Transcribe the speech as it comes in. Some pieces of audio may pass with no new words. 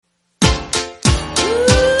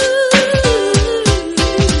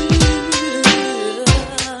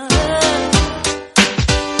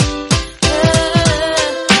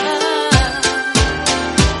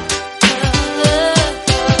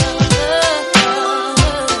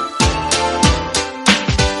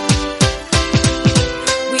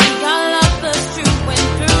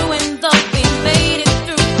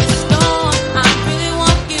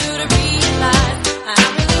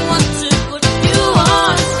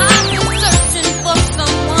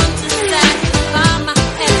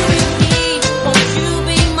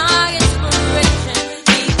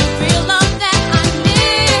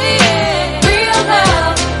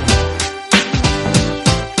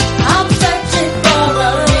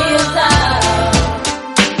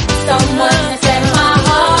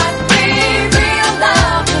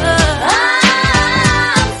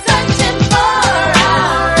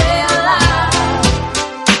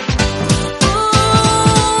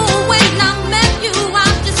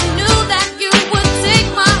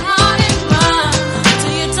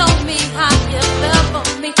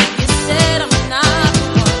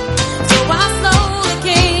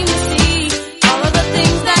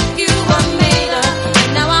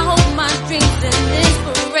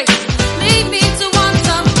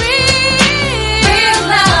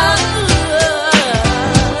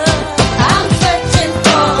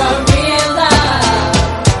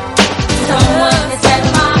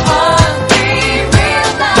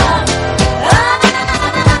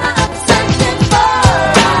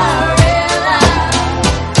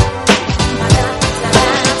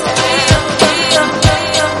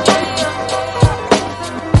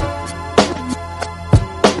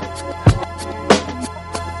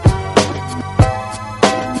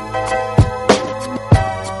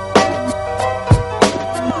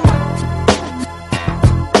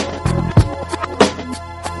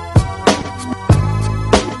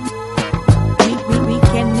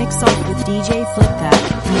DJ Flip That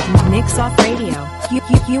with Mix Off Radio.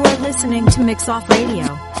 You are listening to Mix Off Radio.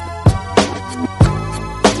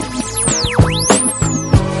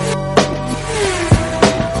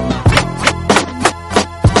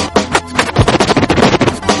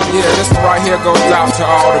 Yeah, this one right here goes out to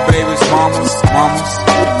all the babies, mamas.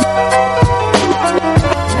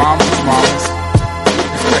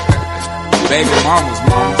 Baby mamas.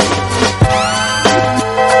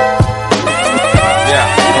 Yeah,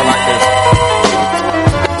 go like this.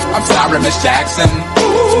 I'm sorry, Miss Jackson.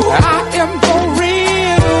 Ooh, I am for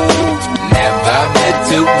real. Never meant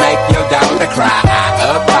to make your daughter cry. I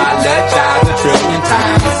apologize a trillion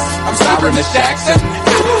times. I'm sorry, Miss Jackson.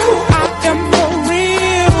 Ooh, I am for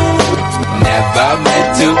real. Never meant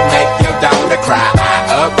to make your daughter cry.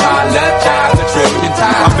 I apologize a trillion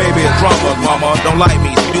times. My baby is drama, mama, don't like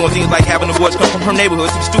me. She doing things like having the boys come from her neighborhood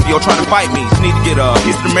to the studio trying to fight me. She need to get a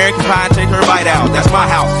piece of American pie and take her bite out. That's my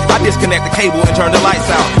house. I disconnect the cable and turn the lights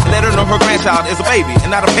out. And let her know her grandchild is a baby and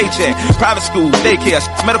not a paycheck. Private school, daycare,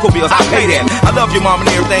 medical bills, I pay that. I love your mom and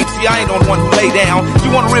everything. See, I ain't the only one who lay down. You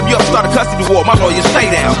wanna rip you up, start a custody war, my lawyer stay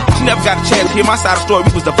down. She never got a chance to hear my side of the story,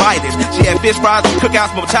 we was divided. She had fish fries,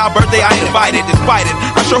 cookouts for my child's birthday, I ain't invited. Despite it,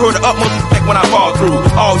 I show her the utmost respect when I fall through.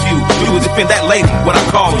 All you do is defend that lady when I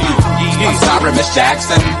call you. I'm sorry, Miss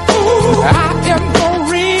Jackson. Ooh, I am for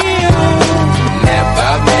real. Never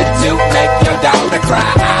meant to make your daughter cry.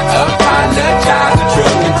 I apologize a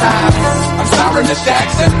trillion times. I'm sorry, Miss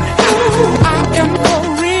Jackson. Ooh, I am for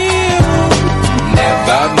real.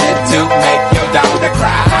 Never meant to make your daughter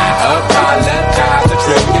cry. I apologize a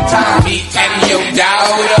trillion times. Me and your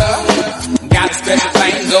daughter got a special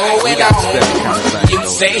thing going on. You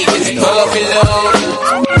say it's puppy love,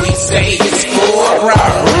 we say it's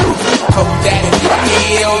foreground. Hope that you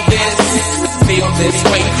feel this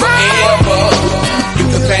way forever. You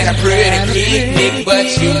can plan a pretty picnic, but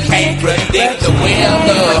you can't predict the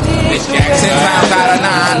weather. Miss Jackson, 10 times out of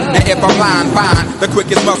 9. Now if I'm lying, fine. The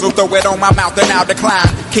quickest muzzle, throw it on my mouth and I'll decline.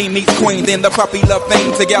 King meets queen, then the puppy love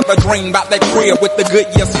thing. Together dream about that crib with the good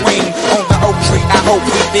year swing. On the oak tree, I hope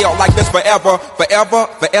we feel like this forever. Forever.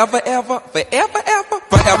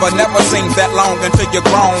 Never seems that long until you're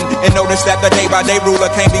grown. And notice that the day by day ruler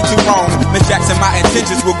can't be too wrong. Miss Jackson, my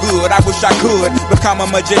intentions were good. I wish I could become a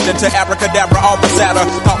magician to abracadabra, all the sadder.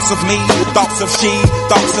 Thoughts of me, thoughts of she,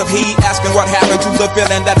 thoughts of he. Asking what happened to the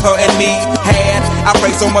feeling that her and me had. I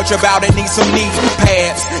pray so much about it, need some knee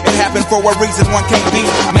pads. It happened for a reason, one can't be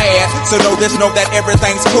mad. So know that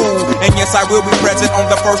everything's cool. And yes, I will be present on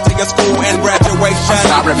the first day of school and graduation.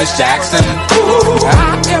 I'm sorry, Miss Jackson. Ooh,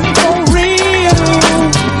 I am for real.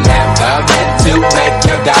 Never meant to make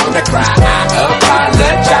your daughter cry. I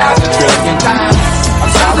apologize a trillion times.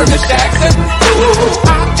 I'm sorry, Miss Jackson. Ooh,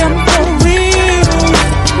 I am for real.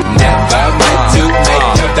 Never meant to make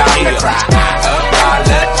your daughter cry. I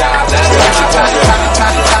apologize a trillion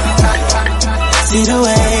times. See the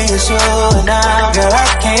way you're showing now, girl, I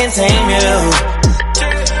can't tame you.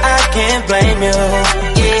 I can't blame you.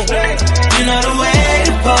 Yeah, you know the way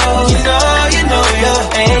to pose. You know your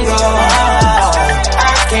angle.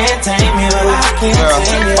 I can't tame you.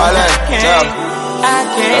 I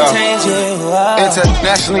can't change you.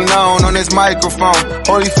 Internationally known on this microphone.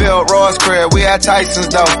 Holyfield, Ross Crib, we at Tyson's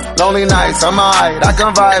though. Lonely nights, I'm alright, I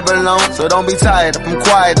can vibe alone. So don't be tired if I'm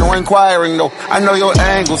quiet, no inquiring though. I know your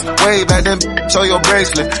angles, wave at them, show your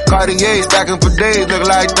bracelet. Cartier stacking for days, look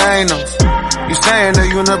like Thanos. You saying the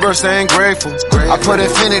universe ain't grateful. I put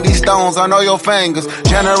infinity stones on all your fingers.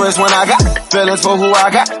 Generous when I got feelings for who I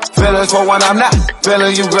got. Feelings for when I'm not.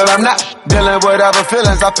 Feeling you, girl, I'm not. Dealing with other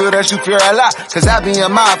feelings, I feel that you fear a lot. Cause I be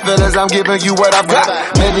in my feelings, I'm giving you what I've got.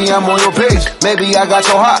 Maybe I'm on your page, maybe I got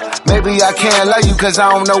your heart. Maybe I can't love you cause I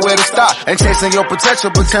don't know where to start. And chasing your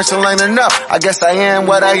potential ain't enough. I guess I am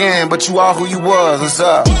what I am, but you are who you was, what's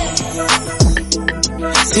up?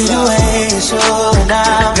 See the way you're showing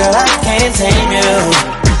now, girl, I can't tame you.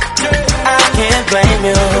 I can't blame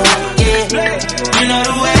you. Yeah, you know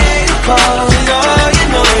the way to pose. You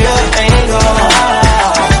know your angle.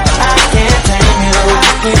 I can't tame you. I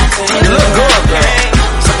can't tame you. You look good, girl.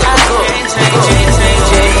 I can't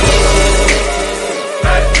change it.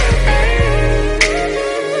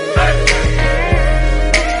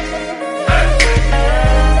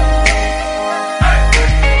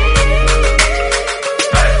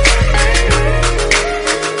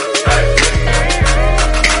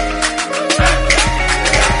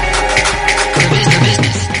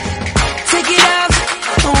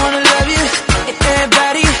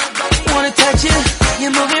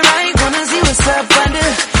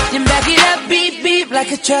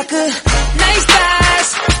 Like a trucker, nice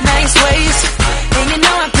thighs, nice waist, and you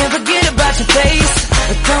know I can't forget about your face.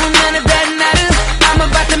 But don't none of that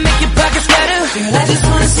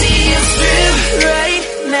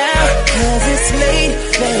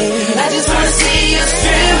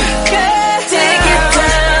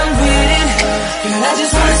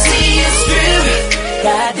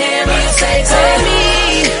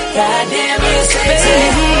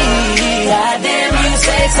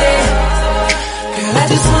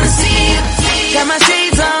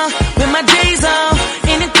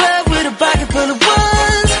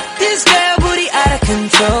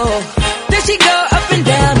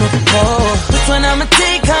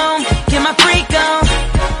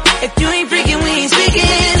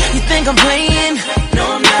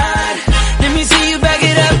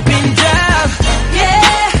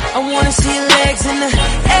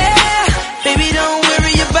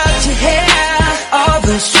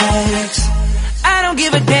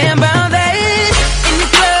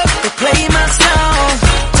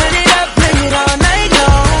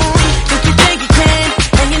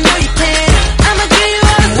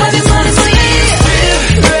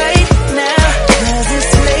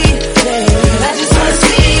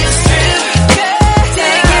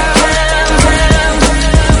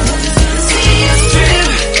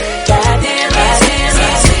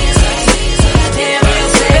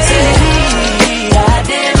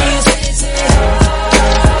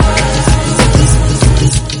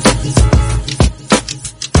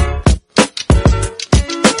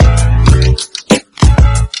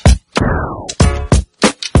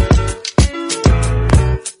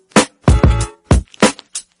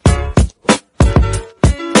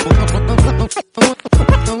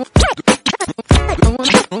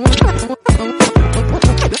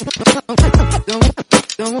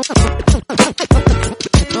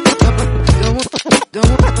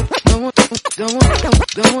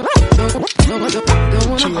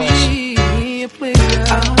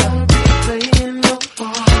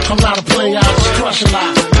I'm not a player, I just crush a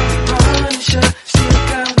lot. Punisher, still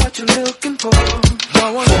got what you're looking for.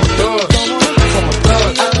 From a thug.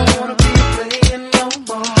 I don't wanna be playing no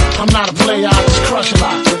more. I'm not a player, I just crush a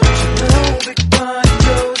lot. Big Pun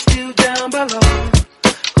Joe still down below.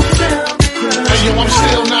 Who's down below? Hey, yo, I'm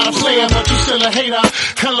still not a player, but you still a hater.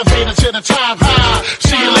 Elevator to the top high.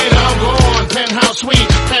 See you later, I'm gone. Penthouse suite,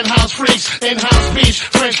 penthouse freaks, in-house beach,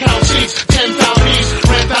 French count seats, 10,000 east,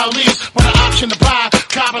 rent out lease, with an option to buy,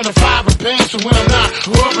 copping the 5 with bands from when I'm not.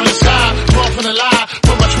 Up in the sky, off in the lie,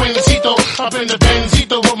 put my twincito up in the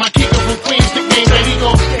Benzito, with my Kiko from Queens, nickname Benito.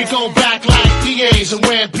 We go back like DAs and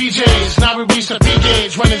wearing PJs. Now we reach the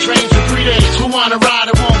P-gauge, running trains for 3 days. Who wanna ride?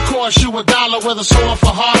 It won't cost you $1, whether sore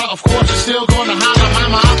for harder. Of course, you're still gonna holler,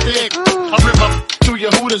 mama, I'm thick. I rip up through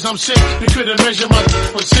your hooters, I'm sick. You couldn't measure my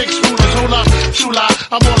with 6 rulers. Hold up, Shula,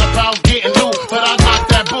 I'm all about getting new, but I knock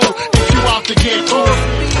that bull if you out to get cool.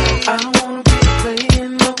 I don't wanna be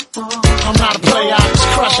playing no more. I'm not a player, I just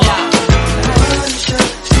crush a lot. Punisher,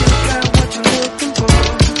 still got what you're looking for.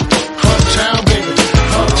 Uptown, baby,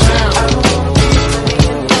 uptown. I don't wanna be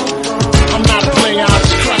playing no more. I'm not a player, I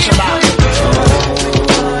just crush a lot.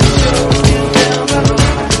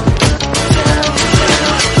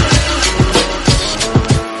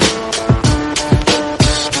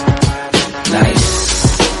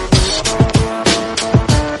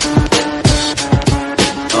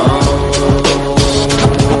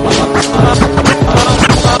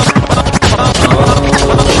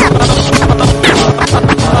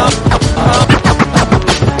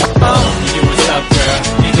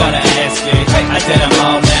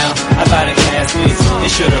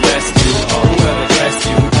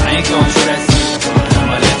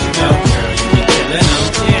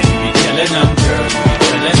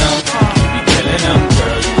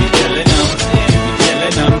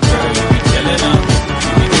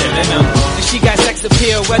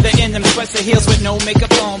 Whether in them sweats or heels with no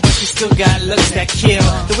makeup on, but she still got looks that kill.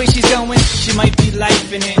 The way she's going, she might be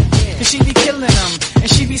lifing it. Cause she be killing them, and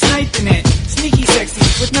she be sniping it. Sneaky sexy,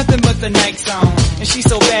 with nothing but the Nikes on. And she's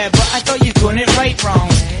so bad, but I thought you doing it right wrong.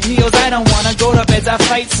 Neos, I don't wanna go to bed, I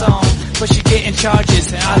fight song. But she getting charges,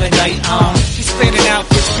 and all the night on. She's planning out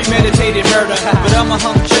this premeditated murder. But I'm a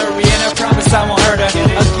hung jury, and I promise I won't hurt her.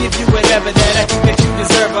 I'll give you whatever that I think that you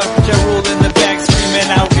deserve her. Ja Rule in the back, screaming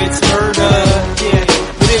out, it's murder. Yeah.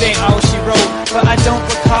 It ain't all she wrote, but I don't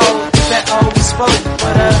recall if that all we spoke.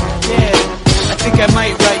 But yeah, I think I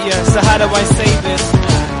might write you. So how do I say this?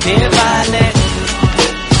 Dear Violet,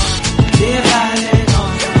 dear Violet,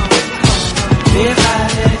 dear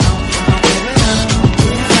Violet.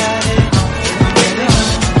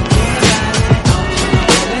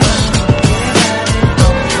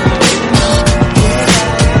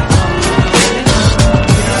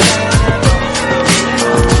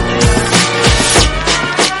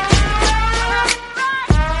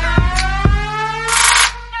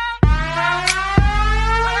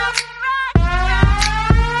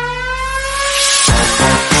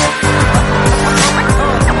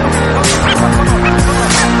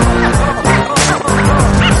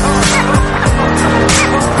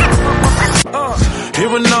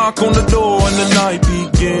 On the door and the night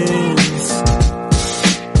begins.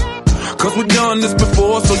 Cause we've done this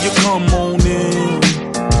before, so you come on in.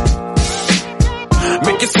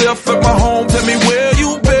 Make yourself at my home, tell me where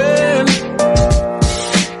you've been.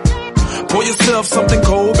 Pour yourself something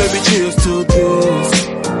cold, baby, cheers to this.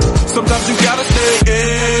 Sometimes you gotta stay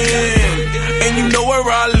in, and you know where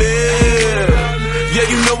I live. Yeah,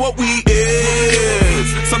 you know what we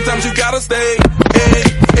is. Sometimes you gotta stay in.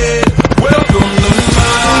 Welcome to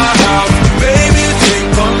my house, baby, take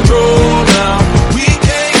control now. We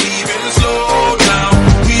can't even slow down.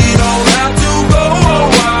 We don't have to go a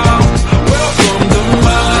while. Welcome to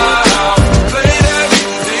my house, play that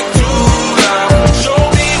music too loud. Show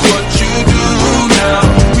me what you do now.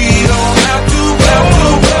 We don't have to go.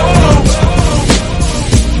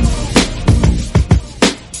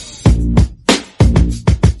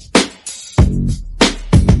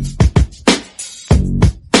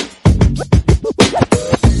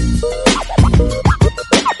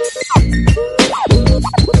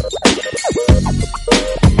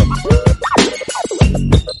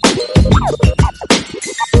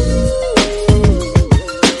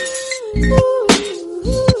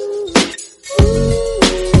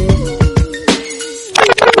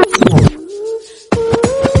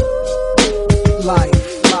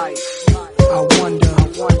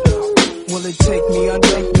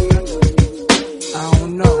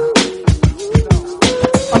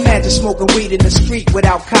 Imagine smoking weed in the street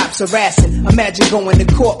without cops harassing. Imagine going to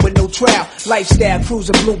court with no trial. Lifestyle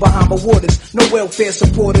cruising blue Bahama waters. No welfare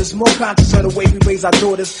supporters. More conscious of the way we raise our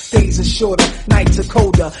daughters. Days are shorter, nights are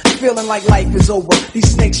colder. Feeling like life is over.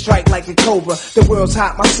 These snakes strike like a cobra. The world's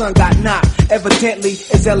hot, my son got knocked. Evidently,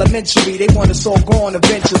 it's elementary. They want us all gone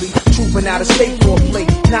eventually. Trooping out of state for a plate.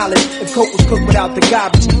 Knowledge, if coke was cooked without the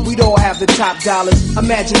garbage, we'd all have the top dollars.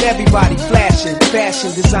 Imagine everybody flashing.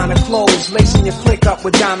 Fashion, designer clothes. Lacing your click up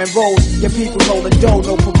with diamond rolls. Your people rolling dough,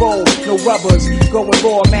 no parole, no rubbers. Going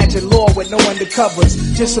raw, imagine law with no undercovers.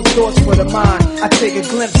 Just some thoughts for the mind. I take a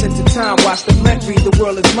glimpse into time. Watch the blunt read, the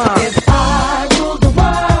world is mine. If I rule the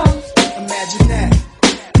world, imagine that.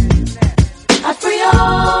 I free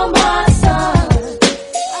all my sons.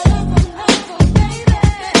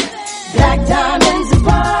 Black diamonds and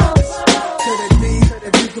pearls. Could it be?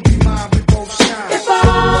 If you could be mine, we both shine. If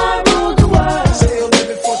I rule the world, still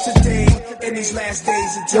living for today in these last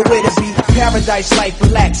days of time. Yo, where to be? Paradise life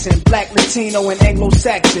relaxing. Black, Latino, and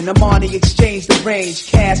Anglo-Saxon. I'm on the exchange, the range.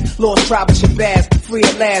 Cash, lost tribe of Shabazz. Free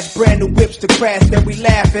at last, brand new whips to crash. Then we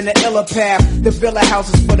laugh in the illa path. The villa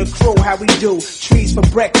houses for the crew, how we do. Trees for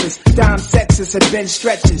breakfast. Dime sexes and bench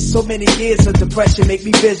stretches. So many years of depression make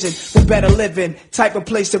me vision the better living. Type of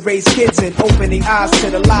place to raise kids in. Opening eyes to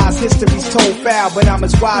the lies. History's told foul, but I'm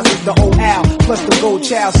as wise as the old owl. Plus the gold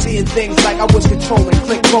child, seeing things like I was controlling.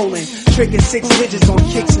 Click rolling. Tricking 6 digits on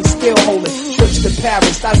kicks and still holding. Trips to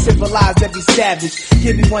Paris, I civilized every savage.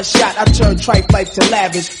 Give me one shot, I turn tripe life to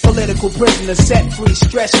lavish. Political prisoner, set free,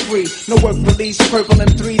 stress free. No work release, purple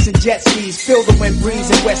M3s and jet skis. Feel the wind breeze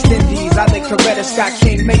in West Indies. I think Coretta Scott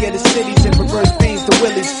King, mayor of the cities, and reverse beans to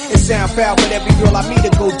Willies. It sound foul, but every girl I meet to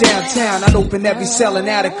go downtown. I'd open every cell in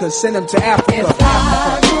Attica, send them to Africa. If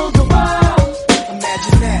I rule the world,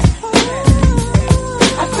 imagine that.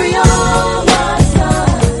 I free all my sons.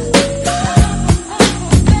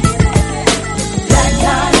 Black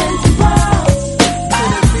diamonds and pearls.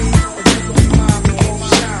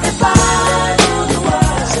 If I rule the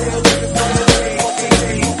world,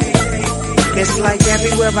 it's like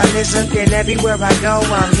everywhere I listen and everywhere I go,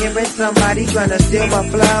 I'm hearing somebody trying to steal my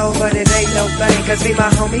flow, but it ain't no thing, cause see my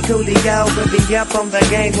homie Coolio will be up on the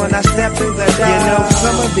game when I step through the door. You know,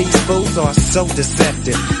 some of these fools are so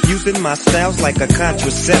deceptive, using my styles like a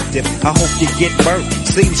contraceptive. I hope you get burnt,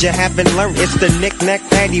 seems you haven't learned. It's the knick-knack,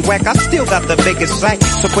 paddywhack, I still got the biggest sack.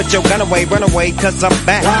 So put your gun away, run away, cause I'm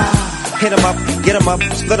back. Hit 'em up, get 'em up,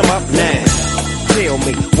 split 'em up now. Tell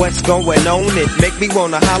me what's going on, it make me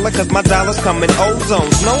wanna holler, cause my dollars come in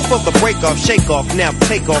ozones. Known for the break off, shake off, now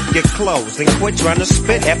take off your clothes and quit trying to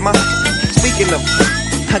spit at my. Speaking of,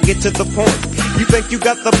 I get to the point. You think you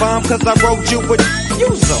got the bomb cause I wrote you with,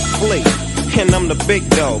 use a flea. And I'm the big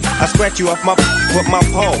dog, I scratch you off my with my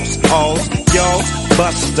paws. Alls, y'all,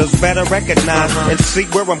 busters better recognize and see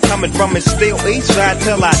where I'm coming from and still east side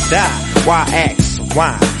till I die. Why ask,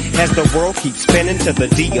 why? As the world keeps spinning to the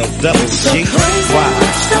D-O-double-G. Why?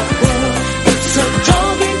 it's a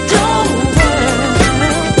doggy-dog world.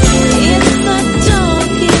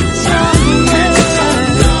 It's a doggy-dog world.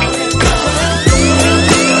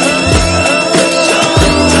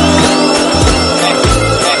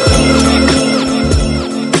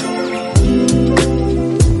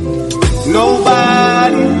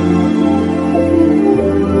 Nobody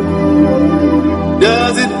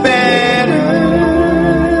does it better.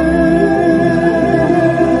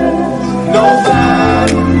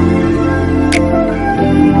 Nobody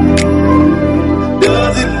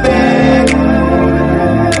does it better.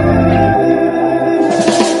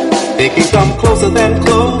 They can come closer than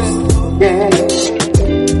close, yeah.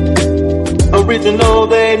 Original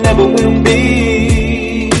they never will be.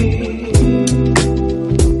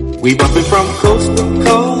 We bumpin' from coast to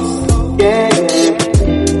coast, yeah.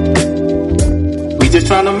 We just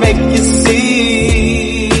tryna make you see.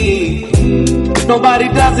 Nobody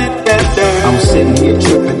does it better. I'm sitting here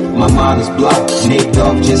tripping, my mind is blocked. Nate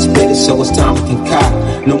Dogg just fitted, so it's time we can cop.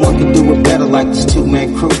 No one can do it better like this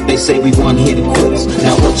two-man crew. They say we one here to quit us.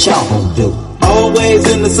 Now what y'all gonna do? Always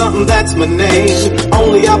into something, that's my name.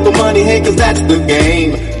 Only out for money, hey, cause that's the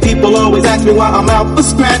game. People always ask me why I'm out for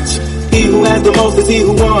scratch. He who has the most is he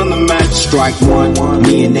who won the match. Strike one,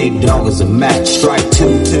 me and Nate Dogg is a match. Strike two,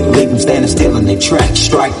 leave them standing still in their track.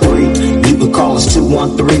 Strike three, you can call us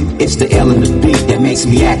 213. It's the L and the B that makes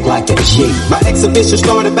me act like a G. My exhibition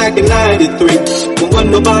started back in 93, when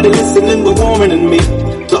wasn't nobody listening but Warren and me.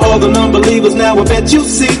 To all the non-believers now I bet you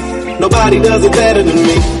see, nobody does it better than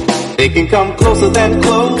me. They can come closer than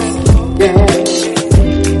close, yeah.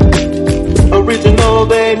 Original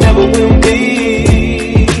they never will be.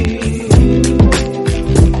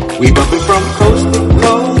 We bumpin' from coast to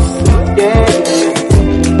coast, yeah.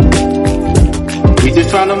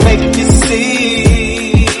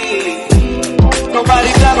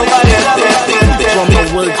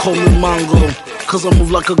 call me Mongo, cause I move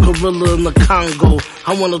like a gorilla in the Congo.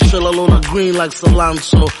 I wanna chill all on the green like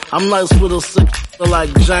cilantro. I'm nice with a sick like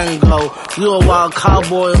Django. You a wild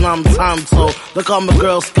cowboy and I'm Tonto. Look how my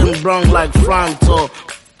girl skin brown like Fronto.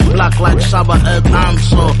 Black like Shabba Ed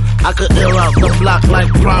Ancho. I could air out the block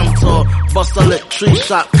like Pronto. Bust a lit tree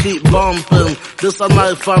shot, keep bumping. This a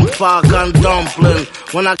knife and fork and dumpling.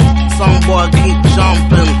 When I some boy keep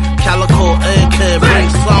jumping. Calico AK, bring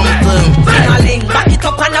something. Ting-a-ling, back it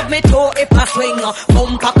up and have me toe if I swing.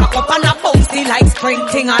 Bump pack up and a bouncy like spring.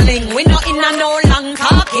 Ting-a-ling, we not in a no long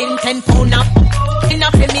talking. 10 pound up in a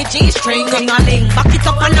me G-string. Ting-a-ling, back it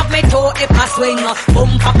up and have me toe if I swing.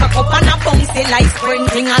 Bump pack up and a bouncy like spring.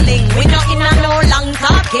 Ting-a-ling, we not in a no long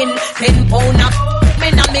talking. 10 pound up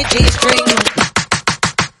in a me G-string.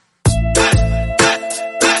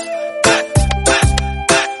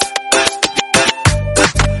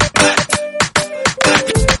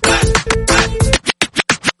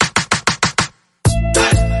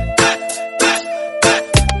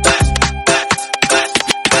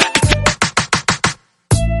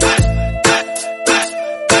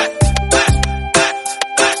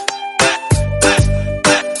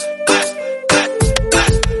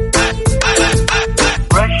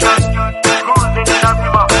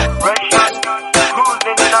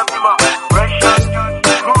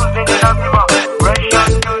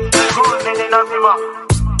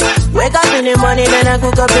 Wake up in the morning and I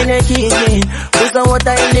cook up in the kitchen. Put some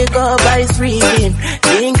water in the cup, ice freezing.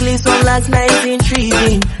 The English song last night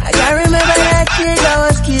intriguing. I can't remember that chick I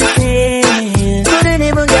was kissing. Couldn't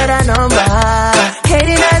even get a number.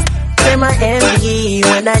 Hating us in my envy.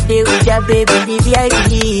 When I did with your baby, the VIP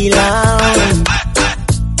lounge.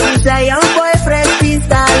 It's a young boyfriend, free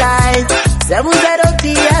starlight. 7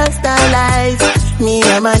 TX starlight. Me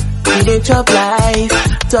and my the top life.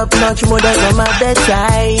 Top notch models on my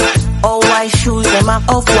bedside. All white shoes and my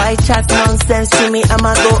off-white chat nonsense to me,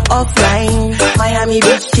 I'ma go offline. Miami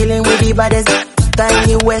Beach chilling with the baddest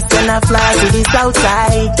Kanye West and I fly to the south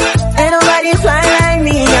side. Ain't nobody fly like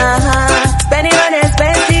me, spending on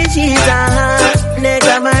expensive cheese,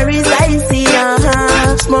 nigga my wrist icy,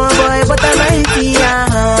 small boy but I'm icy,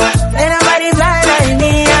 ain't nobody fly like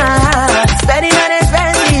me, spending on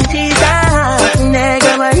expensive cheese,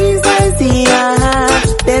 nigga my wrist icy,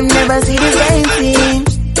 them never see the same thing.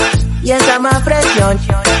 Yes, I'm a fresh young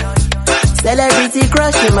celebrity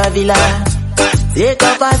crush in my villa. Take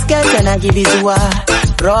off her skirt and I give it to her.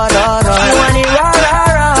 Raw, raw, raw. She want it raw, raw,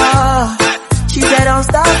 raw. She said don't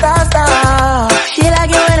stop, stop, stop. She like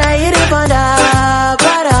it when I hit it from the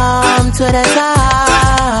bottom to the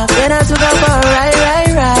top. Then I took her for a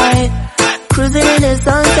ride. Cruising in the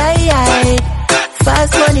sunshine.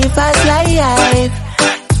 Fast money, fast life.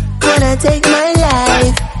 Wanna take my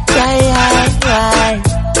life. Right.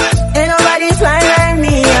 Ain't nobody fly like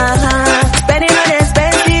me, spending on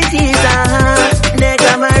expensive cheese,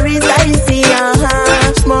 nigga my wrist icy,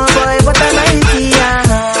 small boy but I'm icy,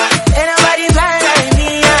 ain't nobody fly like me,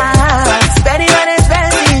 spending on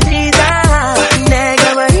expensive cheese, nigga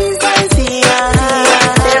my wrist icy,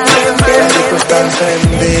 Está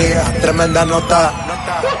encendida, tremenda nota.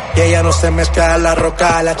 Y ella no se mezcla en la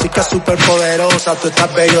roca. La chica super poderosa, tú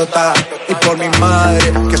estás bellota. Y por mi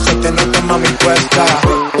madre, que se te nota mami puesta.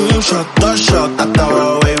 Un shot, 2 shots, hasta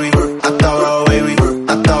abajo baby. Hasta abajo baby,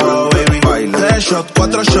 hasta abajo baby. Baila. 3 shots,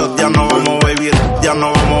 4 shots, ya no vamos baby. Ya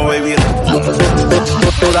no vamos baby.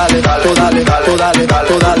 Tú dale, tú dale, tú dale,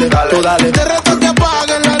 tú dale, tú dale. Te reto que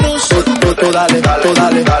apaguen la luz. Tú dale, tú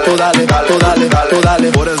dale, tú dale, tú dale, tú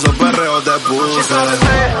dale. Por eso perreo te puse.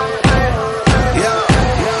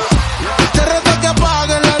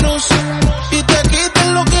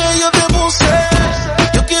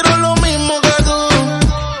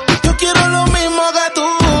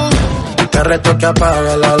 Te reto que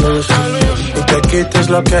apague la luz y te quites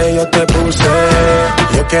lo que yo te puse.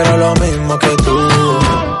 Yo quiero lo mismo que tú.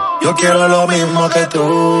 Yo quiero lo mismo que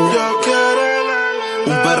tú.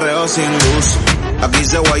 Un perreo sin luz, aquí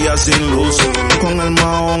se guaya sin luz. Con el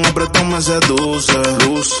mahón apretón me seduce.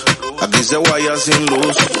 Luz, aquí se guaya sin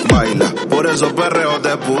luz. Baila, por eso perreo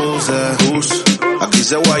te puse. Luz, aquí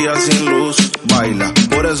se guaya sin luz. Baila,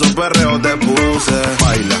 por eso perreo te puse.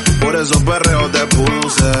 Baila, por eso perreo te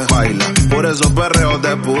puse. Baila, por eso perreo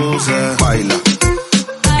te puse. Baila,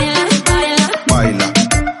 baila.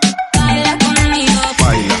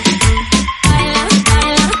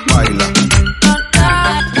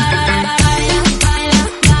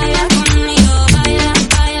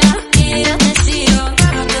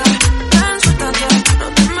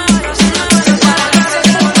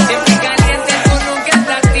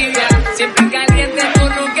 Siempre caliente, tú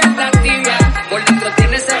nunca estás tibia. Por dentro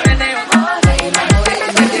tienes el meneo.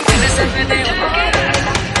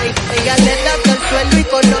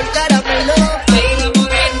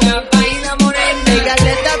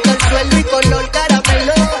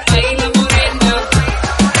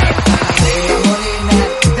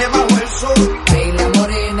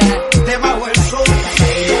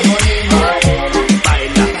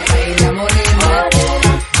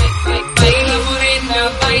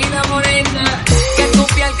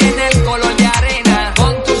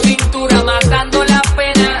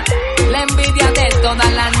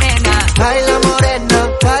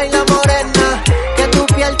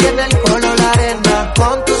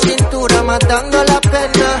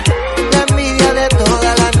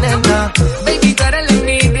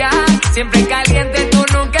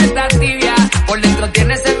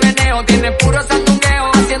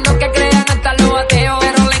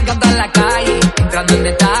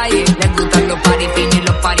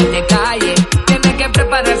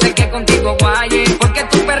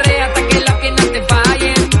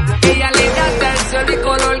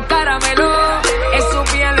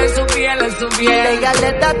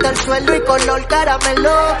 pañuelo y color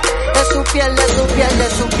caramelo. De su piel, de su piel, de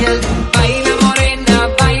su piel.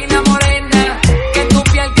 Baila morena, que tu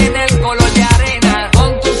piel tiene el color de arena.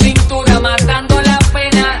 Con tu cintura matando la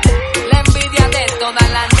pena, la envidia de todas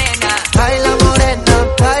las nenas. Baila morena,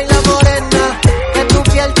 que tu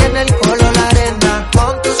piel tiene el color de arena.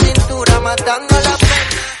 Con tu cintura matando la pena,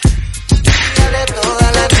 de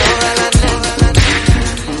todas las nenas.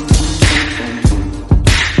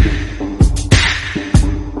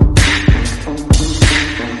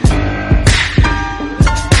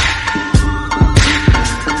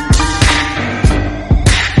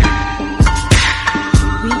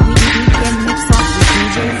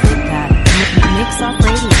 Mix Off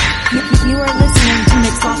Radio. You are listening to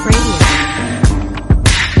Mix Off Radio.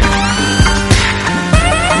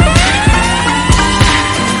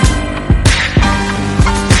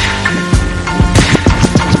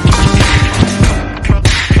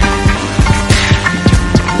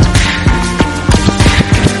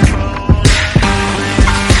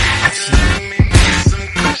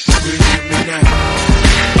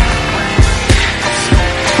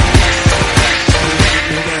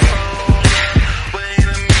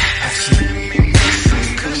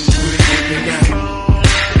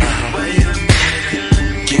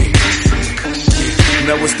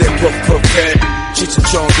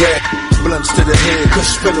 Blunts to the head,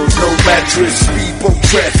 cush pillows, no mattress. Speedboat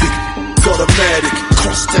traffic, it's automatic.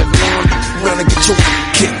 Cross that line, run and get your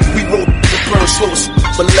kick. We roll the burn slow as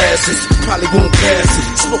molasses. Probably won't pass it.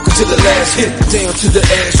 Smoking to the last hit, down to the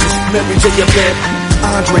ashes. Memory to your bed.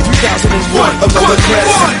 Andre 2001, another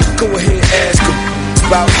classic. Go ahead, ask him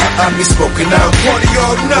about how I be smoking out. Party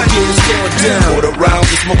all night, yeah, it's going down. Quarter round,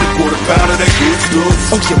 we smoking quarter pound of that good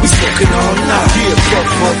stuff. Oh yeah, we smoking all night. Yeah,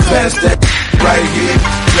 puff past that right here.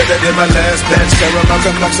 Better than my last batch. Caramel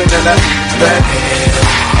complexion and that back.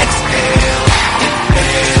 Exhale,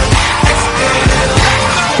 exhale, exhale, exhale.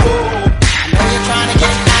 I know you're trying to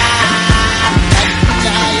get high.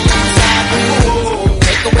 That's how you inside me.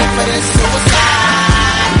 Take a whiff for this suicide.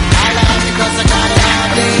 I laugh because I got it all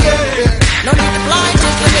day. No need to fly to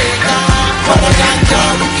Jamaica. But I got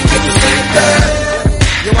y'all, we can get the same thing.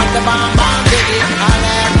 You want the bomb, baby? I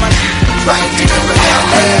laugh, but right here in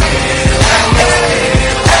LA.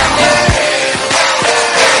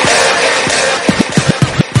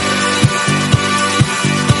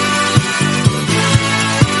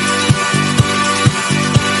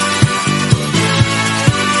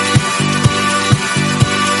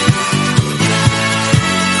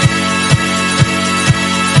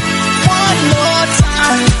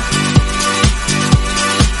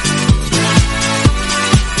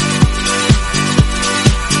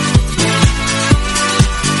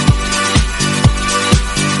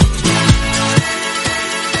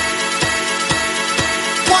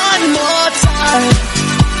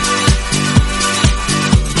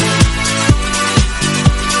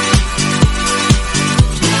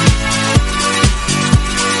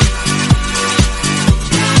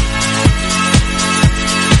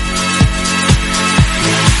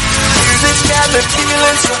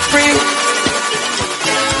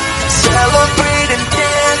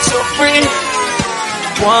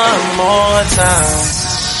 One more time,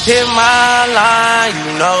 hit my line,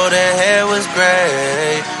 you know the hair was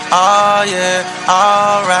great. Oh yeah,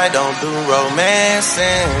 alright, don't do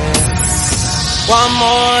romancing. One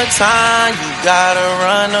more time, you gotta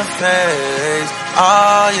run the face.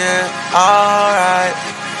 Oh yeah, alright,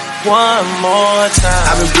 one more time.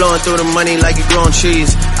 I've been blowing through the money like you growing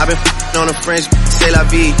trees. I've been on a French, c'est la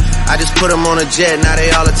vie. I just put them on a jet, now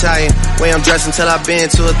they all Italian. Way I'm dressed until I've been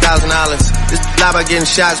to $1,000. This lie by getting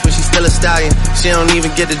shots, but she's still a stallion. She don't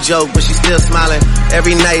even get the joke, but she's still smiling.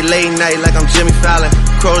 Every night, late night, like I'm Jimmy Fallon.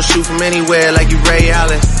 Crows shoot from anywhere, like you Ray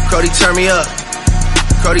Allen. Crody, turn me up.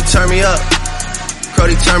 Crody, turn me up.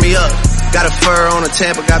 Crody, turn me up. Got a fur on a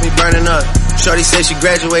Tampa, got me burning up. Shorty said she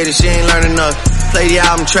graduated, she ain't learning enough. Play the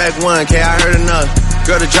album track 1, K, I heard enough.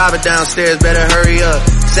 Girl to drive it downstairs, better hurry up.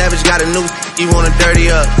 Savage got a new, you wanna dirty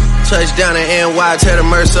up. Touchdown in NY, tear the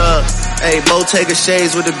Mercer up. Hey, Bottega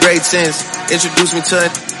shades with the great sense. Introduce me to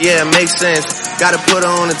it, yeah, it makes sense. Gotta put her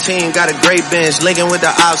on the team, got a great bench. Linking with the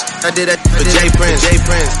ops, I did that for J Prince.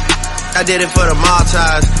 I did it for the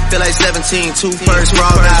Maltese. Feel like 17, two first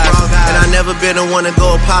raw guys. And I never been the one to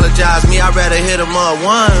go apologize. Me, I'd rather hit them up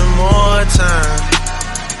one more time.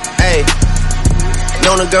 Hey.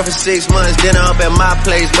 Known a girl for 6 months, dinner up at my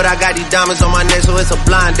place. But I got these diamonds on my neck, so it's a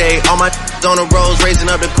blind date. All my on the roads, raising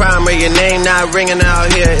up the crime rate. Your name not ringing out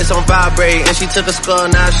here, it's on vibrate. And she took a skull,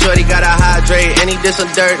 now shorty gotta hydrate. And he did some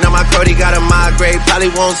dirt, now my Crody gotta migrate. Probably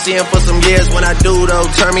won't see him for some years. When I do though,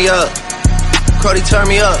 turn me up. Crody, turn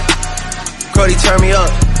me up. Crody, turn me up.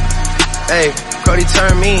 Hey, Cody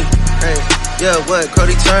turn me. Hey, yeah, what?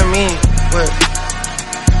 Cody turn me. What?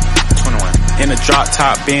 21. In a drop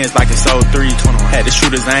top Benz like it's 03. 21. Had the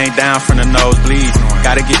shooters aimed down from the nosebleed.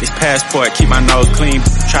 Gotta get this passport, keep my nose clean.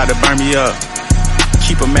 Try to burn me up.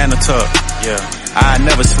 Keep a man tuck. Yeah. I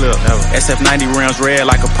never slip. Never. SF90 rims red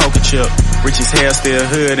like a poker chip. Rich as hell, still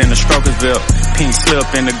hood in the stroker's belt. Pink slip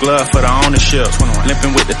in the glove for the ownership. 21.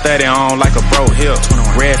 Limping with the 30 on like a bro hip.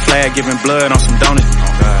 21. Red flag giving blood on some donuts.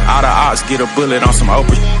 All the ops get a bullet on some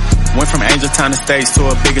Oprah. Went from Angel Town Estates to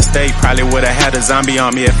a bigger state. Probably would've had a zombie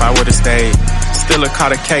on me if I would've stayed. Still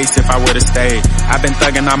caught a case if I would've stayed. I've been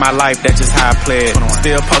thugging all my life, that's just how I played.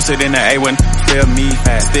 Still posted in the A when still me.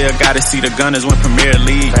 Still gotta see the Gunners win Premier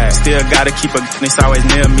League. Still gotta keep a gun, it's always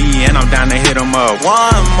near me. And I'm down to hit them up.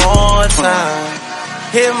 One more time,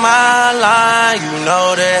 hit my line, you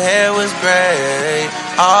know the hair was great.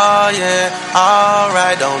 Oh yeah,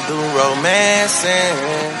 alright, don't do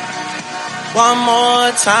romancing. One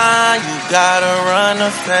more time, you gotta run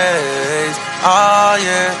the face. Oh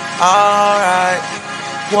yeah, alright.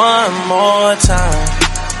 One more time.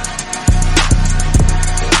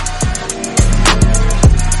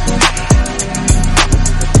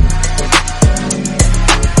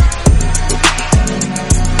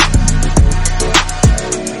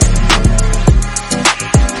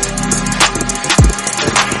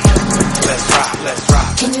 Let's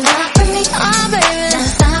rock. Can you rock with me? Oh baby, now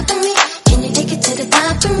stop with me. Can you take it to the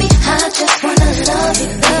top with me? I just wanna love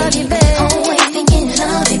you, baby. Always thinking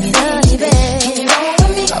love you, baby. Can you roll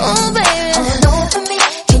with me? Oh baby, all over me.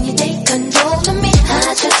 Can you take control of me?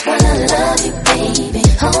 I just wanna love you, baby.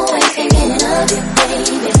 Always thinking love you,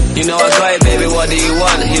 baby. You know I got it, baby, what do you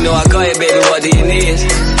want? You know I got it, baby, what do you need?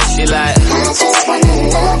 She like, I just wanna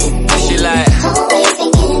love you, baby. She like, always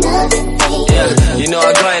thinking of you, baby. yeah. You know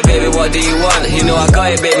I got it, baby, what do you want? You know I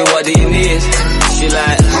got it, baby, what do you need? She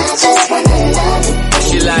like, I just wanna love you, baby.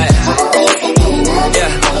 she like, always thinking of you,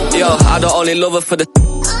 yeah. Yo, I don't only love her for the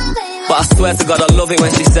but I swear to God I love it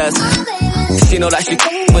when she says she know that she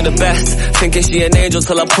with the best. Thinking she an angel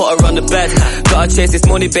till I put her on the bed. Gotta chase this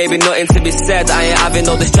money, baby, nothing to be said. I ain't having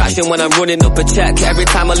no distraction when I'm running up a check. Every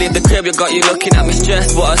time I leave the crib, you got you looking at me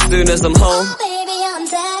stressed. But as soon as I'm home, baby, I'm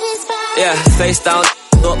satisfied. yeah, face down,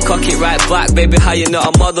 up, cock it right back. Baby, how you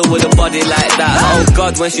not a mother with a body like that? Oh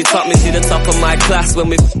God, when she taught me, she the top of my class. When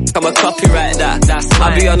we I'm a copyright that.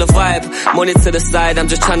 I be on the vibe, money to the side, I'm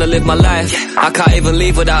just trying to live my life. I can't even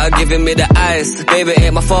leave without her giving me the eyes. Baby,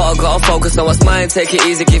 ain't my fault, I gotta focus on what's mine. Take it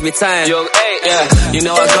easy, give me time. Young, yeah, you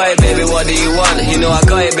know I got it, baby, what do you want? You know I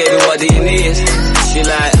got it, baby, what do you need? She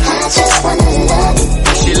like, I just wanna love you,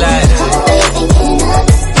 baby. she like, always thinking of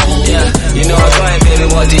you, baby. yeah, you know I got it, baby,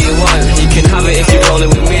 what do you want? You can have it if you're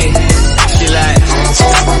rolling with me. She like, I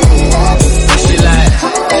just wanna love you, baby. she like,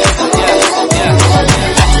 always thinking yeah, of you, yeah.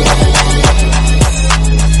 baby.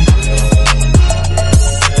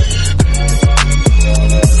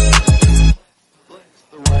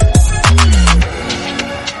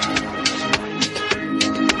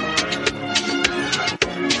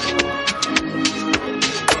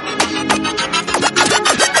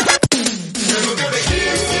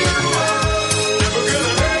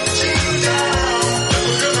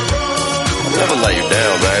 Never let you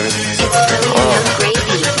down, baby.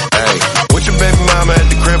 Hey, with your baby mama at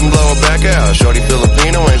the crib and blow her back out. Shorty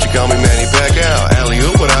Filipino and she call me Manny Pacquiao.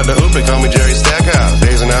 Alley-oop without the hoop, they call me Jerry Stackhouse.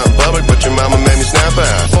 Dazing out in public, but your mama made me snap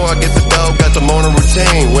out. Before I get the dough, got the morning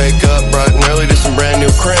routine. Wake up bright and early to some brand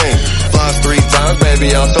new cream. Floss 3 times,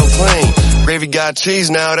 baby, I'm so clean. Gravy got cheese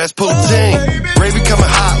now, that's poutine. Gravy coming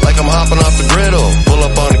hot like I'm hopping off the griddle. Pull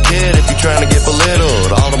up on the kid if you trying to get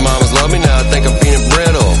belittled. All the mamas love me now, I think I'm feeling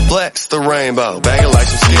brittle. Flex the rainbow, bang it like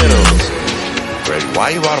some Skittles. Gravy, why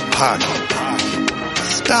you out of pocket?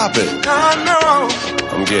 Stop it.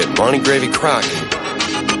 I'm getting money, Gravy Crockett.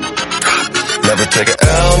 Never take a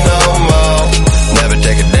L no more. Never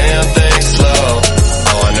take a damn thing slow.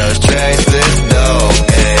 All I know is chase this dough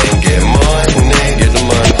and get money, get the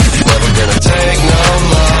money. Never gonna take no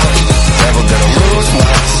loss. Never gonna lose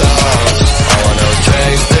my sauce. All I know is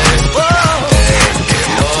chase this dough and get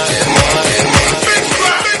money, money, money.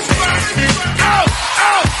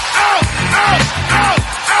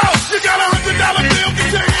 You got a $100 bill, get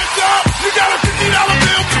your hands up. You got a $50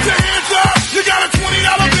 bill, get your hands up. You got a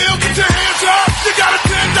 $20 bill, get your hands up. You got a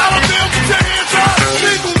 $10 bill, get your hands up.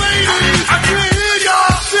 Single ladies.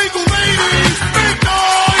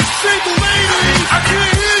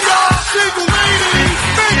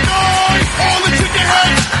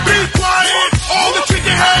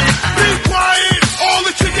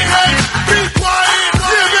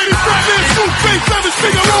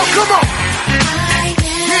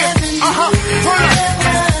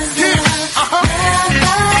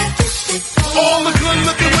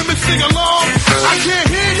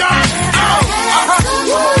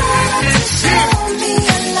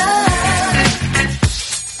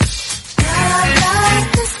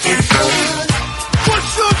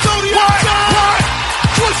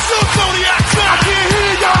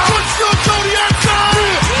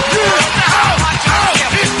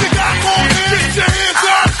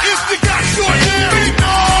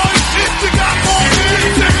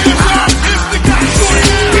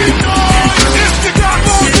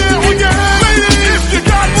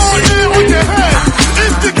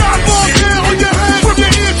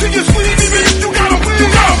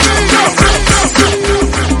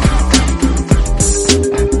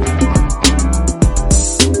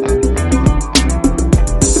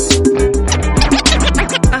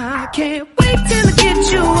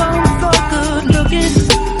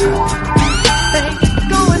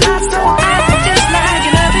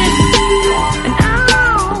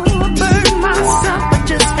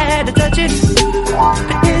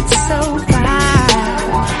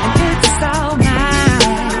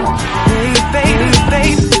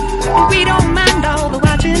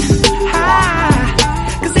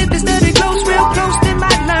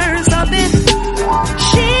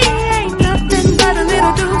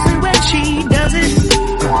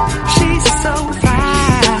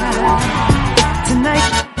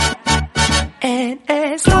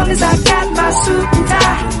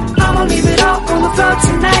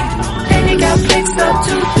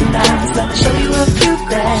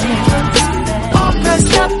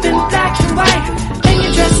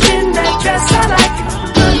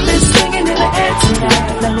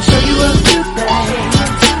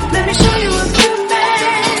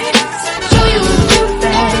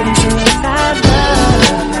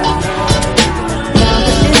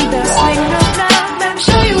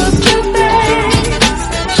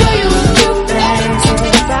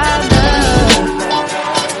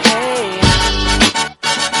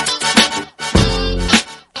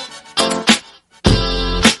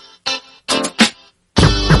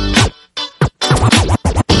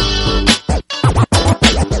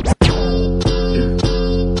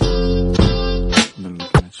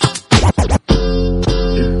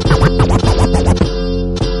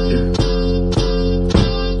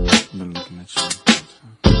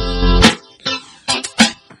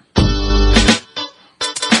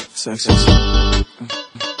 sexy.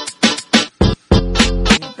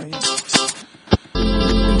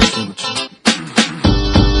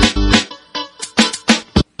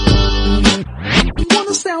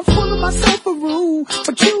 Wanna sound full of myself a rule,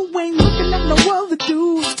 but you ain't looking at no other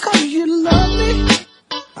dudes, 'cause you love me.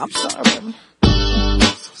 I'm sorry, baby.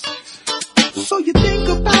 So you think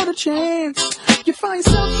about a chance, you find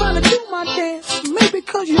yourself trying to do my dance, maybe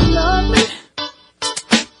 'cause you love me.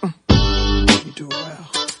 You do well.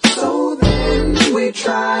 So then we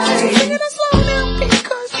try. Take it slow now,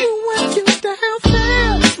 because you weren't used to how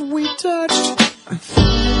fast we touched.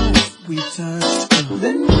 We touched.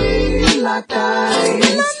 Then we locked eyes. And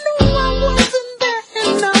I knew I wasn't there,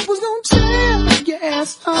 and I was gonna tear your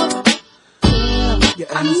ass up.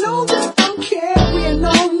 I know that I'm carrying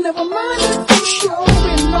on, never mind if I'm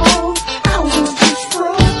showing off. I was just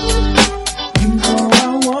wrong. You know I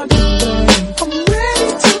want you, babe. I'm ready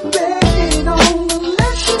to bet it on,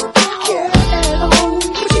 unless you can get it on.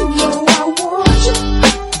 But you know I want you.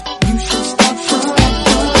 You should stop trying.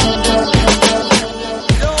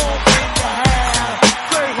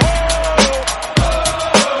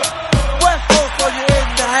 West Coast, are you in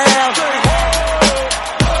the house?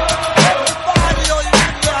 Everybody, are you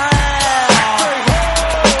in the house?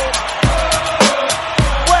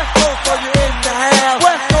 West Coast, are you in the house?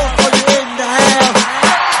 West Coast, are you in the house?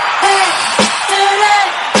 Hey,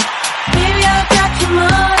 baby, I got your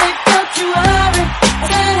money, don't you worry. I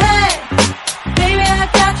said, hey, baby, I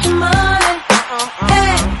got your money.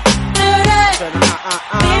 Hey,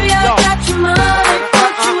 baby, I got your money,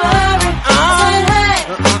 don't you worry. I said, hey,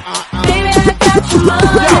 baby, I got your money.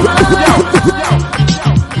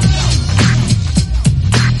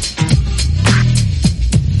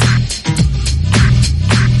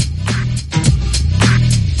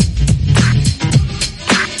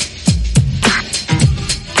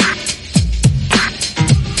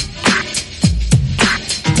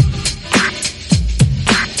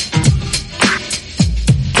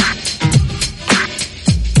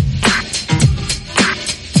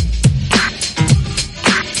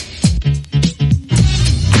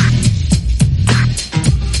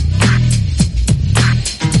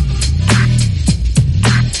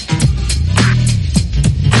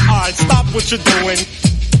 Alright, stop what you're doing.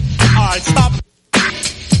 Alright, stop.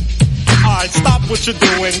 Alright, stop what you're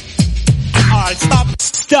doing. Alright, stop.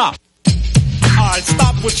 Stop. Alright,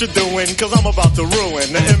 stop what you're doing, 'cause I'm about to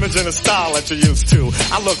ruin the image and the style that you're used to.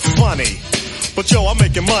 I look funny, but yo, I'm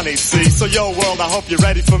making money, see? So yo, world, I hope you're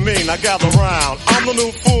ready for me. Now gather round. I'm the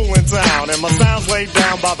new fool in town, and my sound's laid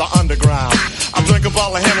down by the underground. I drink a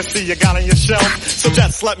bottle of Hennessy you got on your shelf, so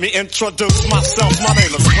just let me introduce myself. My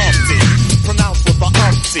name is Humpty, pronounced with the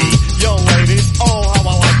umpty. Yo, ladies, oh, how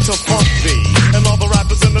I like to pump thee. And all the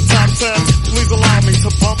rappers in the top 10, please allow me to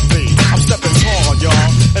pump thee. I'm stepping tall, y'all,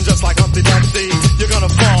 and just like Humpty Dumpty, you're gonna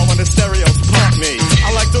fall when the stereos pump me.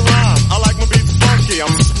 I like to rhyme, I like my beats funky,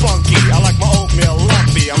 I'm spunky, I like my oatmeal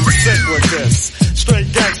lumpy, I'm sick with this, straight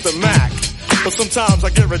gangster Mac. But sometimes I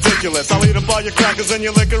get ridiculous. I'll eat up all your crackers and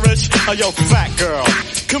your licorice. Oh, yo, fat girl,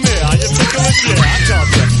 come here, are you ticklish? Yeah, I called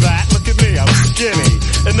you fat. Look at me, I'm skinny.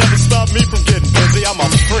 It never stopped me from getting busy. I'm a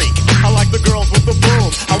freak. I like the girls with the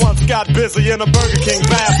boom. I once got busy in a Burger King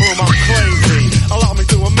bathroom. I'm crazy. Allow me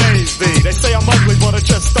to amaze thee. They say I'm ugly, but it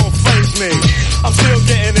just don't faze me. I'm still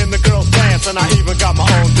getting in the girls' dance, and I even got my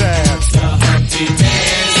own dance. The Humpty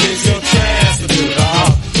Dance is your chance to do the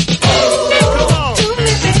hump.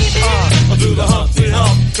 Do the Humpty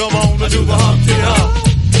Hump, come on, I do the Humpty Hump.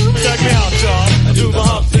 Check me out, y'all, I do the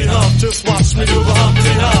Humpty Hump, just watch me do the Humpty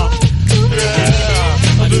Hump.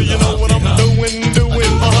 Yeah, do you know what I'm doing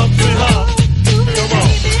my Humpty Hump? Come on,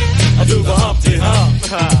 I do the Humpty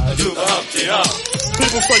Hump, I do the Humpty Hump.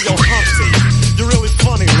 People say, yo, Humpty, you're really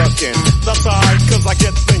funny looking. That's alright, 'cause I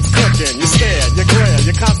get things cooking. You stare, you glare,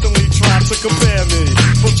 you constantly try to compare me,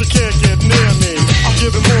 but you can't get near me. I'm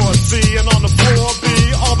giving more C, and on the floor B,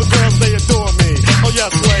 all the girls, they adore me. Oh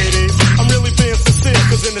yes, ladies, I'm really being sincere,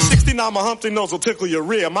 'cause in the 69, my Humpty nose will tickle your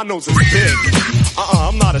rear. My nose is big.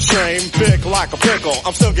 I'm not ashamed, big like a pickle.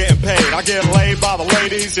 I'm still getting paid. I get laid by the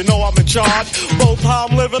ladies, you know I'm in charge. Both how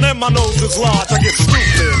I'm living and my nose is large. I get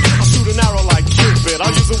stupid, I shoot an arrow like Cupid. I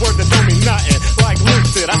use a word that don't mean nothing, like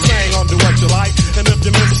lucid. I sang on Do What You Like, and if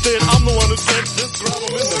you missed it, I'm the one who said this. Grab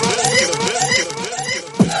 'em in the biscuit, a biscuit, a biscuit, a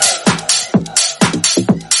biscuit.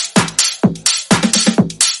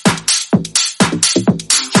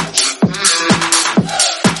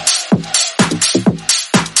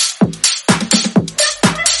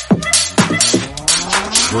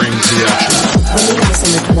 Bring to the action. When you guys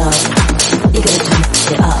in the club, you're gonna turn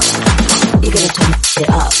it up. You're gonna turn it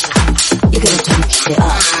up. You're gonna turn it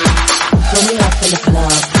up. When you're up in the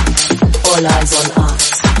club, All eyes on us.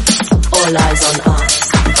 All eyes on us.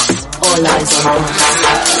 All eyes on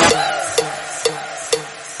us.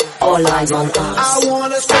 All eyes on us. I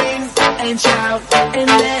wanna scream and shout and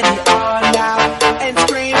let it all out. And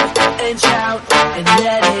scream and shout and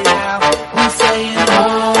let it out. We saying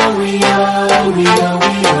oh, we oh, we oh,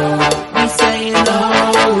 we oh. We saying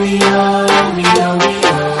oh, we oh, we oh, we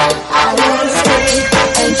oh. I wanna scream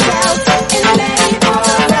and shout and let it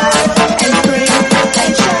all out. And scream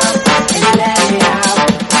and shout and let it out.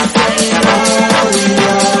 We saying oh, we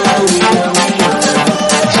oh, we oh, we oh.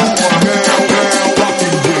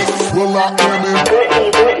 Well, I am in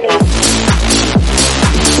Britney.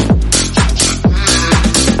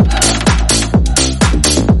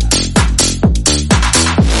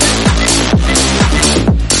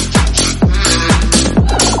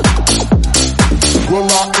 Well,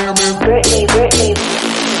 I am in Britney.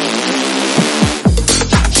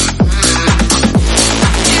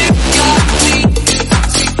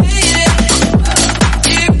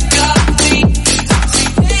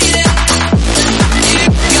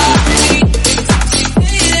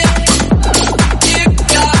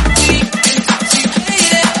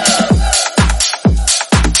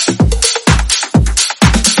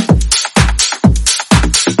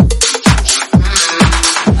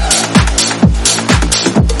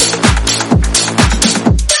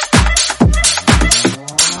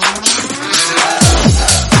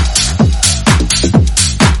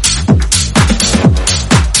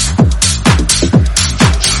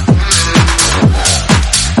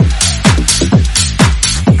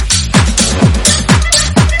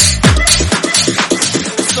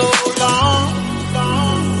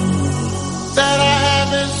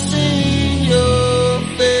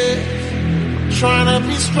 Trying to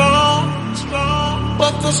be strong,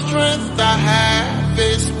 but the strength I have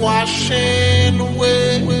is washing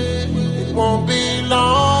away. It won't be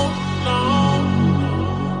long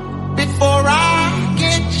before I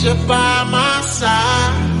get you by my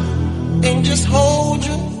side and just hold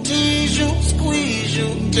you, tease you, squeeze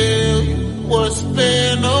you, tell you what's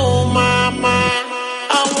been on my mind.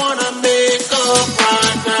 I wanna make up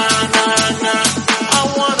right now, now. I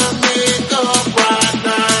wanna make up right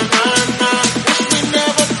now.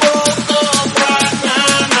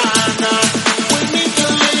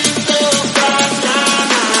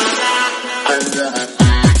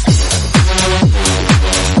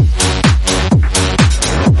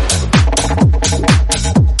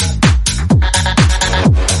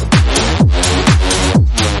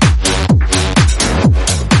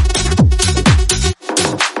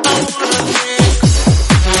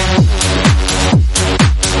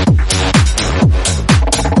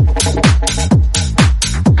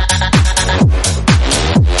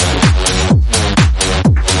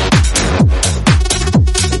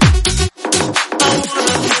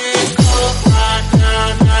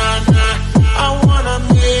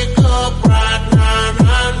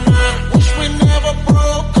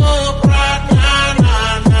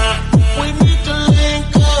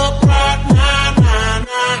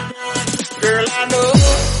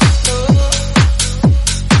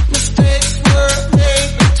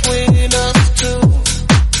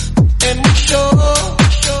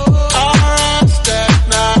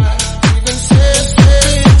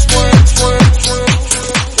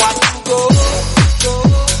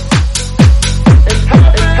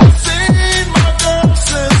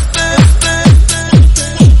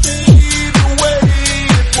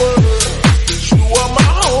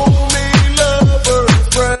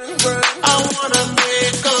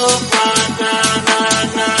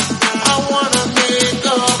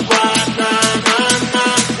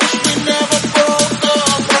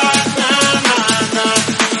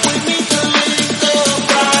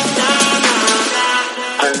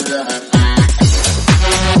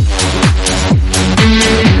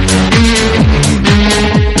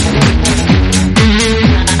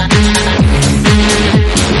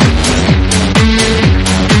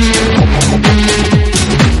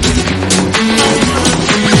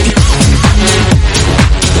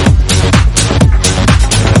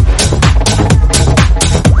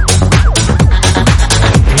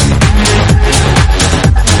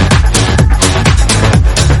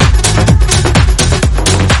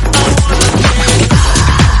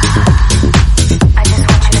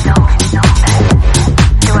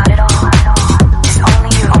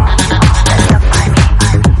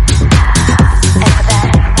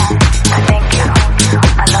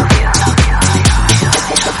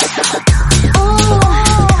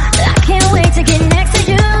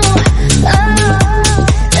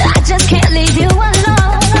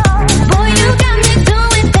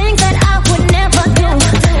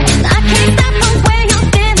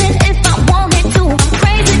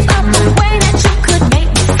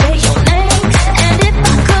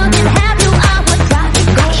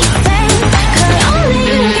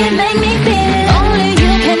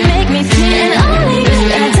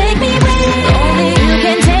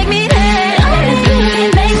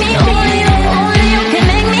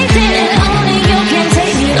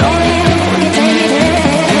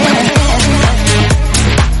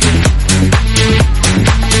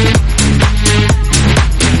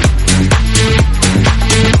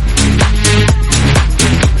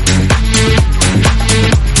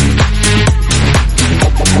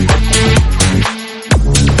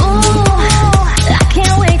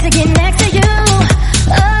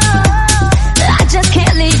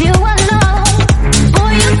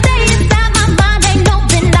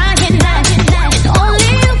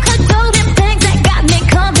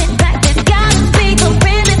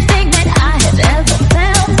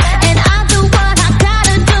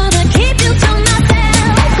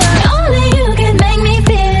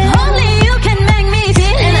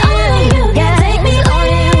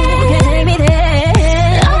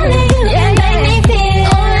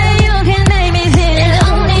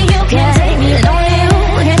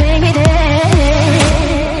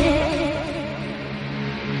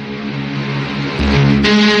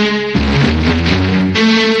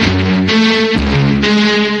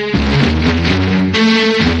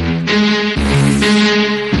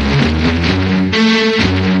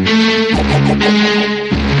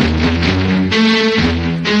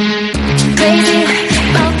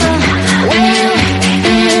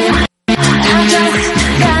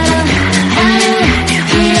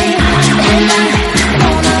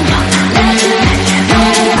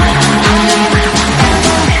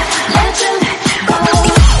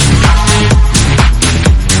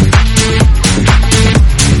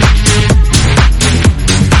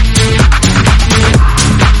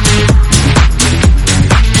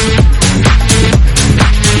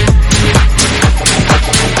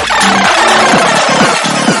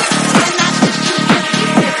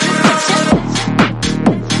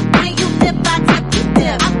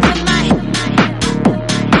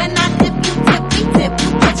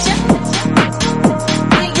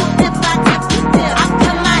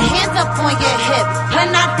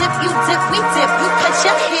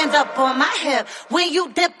 hip. When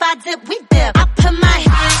you dip, I dip, we dip. I put my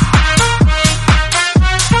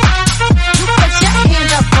you put your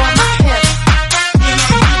hand up on my hip.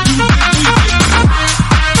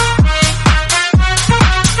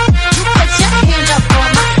 You put your hand up on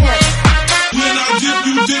my hip. When I dip,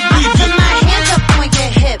 you dip, I put my hands up on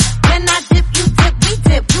your hip. When I dip, you dip, we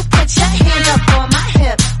dip. You put your hand up on my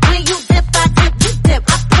hip. When you dip, I dip, we dip.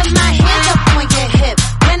 I put my hands up on your hip.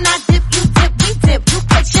 When I dip, you dip, we dip. You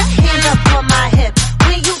put your hand up on my hip.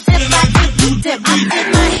 When you dip, I dip, we dip. I put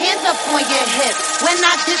my hands up on your hip. When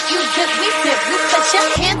I dip, you dip, we dip. You put your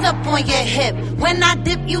hands up on your hip. When I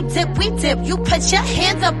dip, you dip, we dip. You put your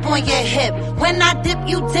hands up on your hip. When I dip,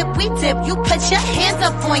 you dip, we dip. You put your hands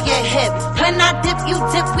up on your hip. When I dip, you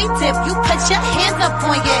dip, we dip. You put your hands up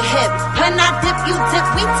on your hip. When I dip, you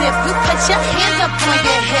dip, we dip. You put your hands up on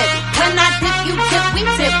your hip. When I dip, you dip, we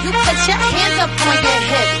dip. You put your hands up on your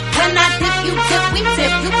hip. When I dip, you dip, we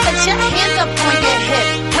dip. You put your hands up on your hip.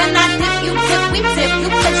 When I dip, you dip, we dip. You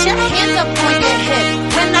put your hands up on your hip.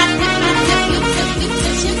 When I dip, you dip, you dip. You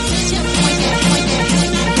put your on your hip.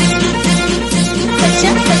 You put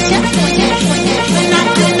your on your hip. When I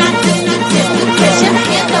dip, you dip, you put your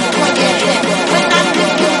hands up on your hip. When I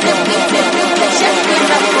dip, you dip, we dip. You put your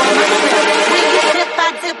hands up on my hip. When you dip, I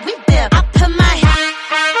dip, we dip. I put my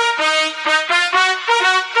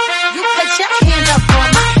you put your hand up on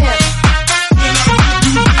my hip.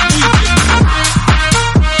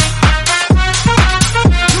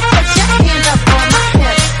 You put your hand up on my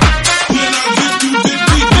hip.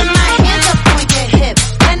 I put my hands up on your hip.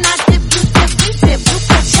 When I dip, you dip, we dip. You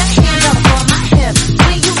put your hand up on my hip.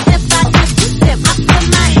 When you dip, I dip, we dip. I put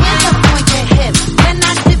my hands up on your hip. When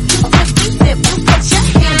I dip, you dip, we dip. You put your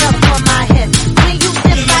hand up on my hip. When you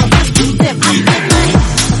dip, I dip, we dip. I put my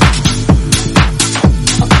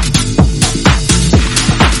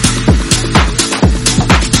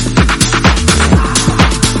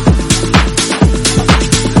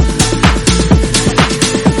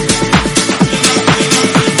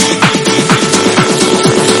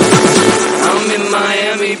I'm in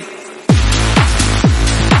Miami.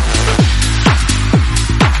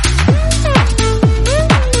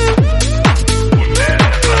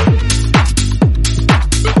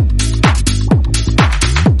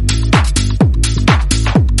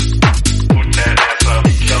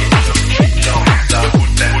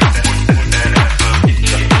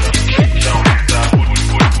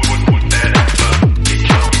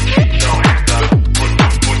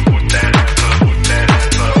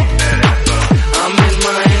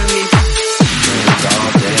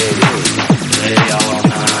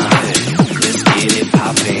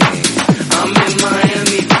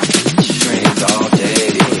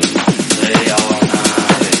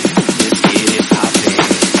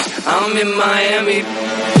 I'm in Miami.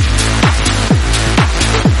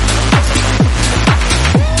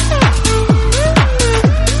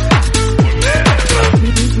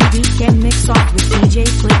 Weekend mix off with DJ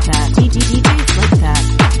Flippat. DJ Flippat.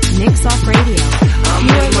 Mix off radio.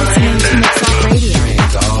 You are listening to Mix Off Radio.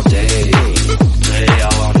 Drink all day, play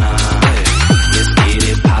all night. Let's get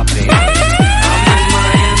it poppin'. I'm in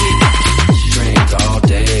Miami. Drink all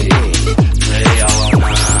day, play all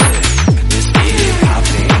night. Let's get it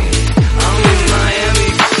poppin'. I'm in Miami.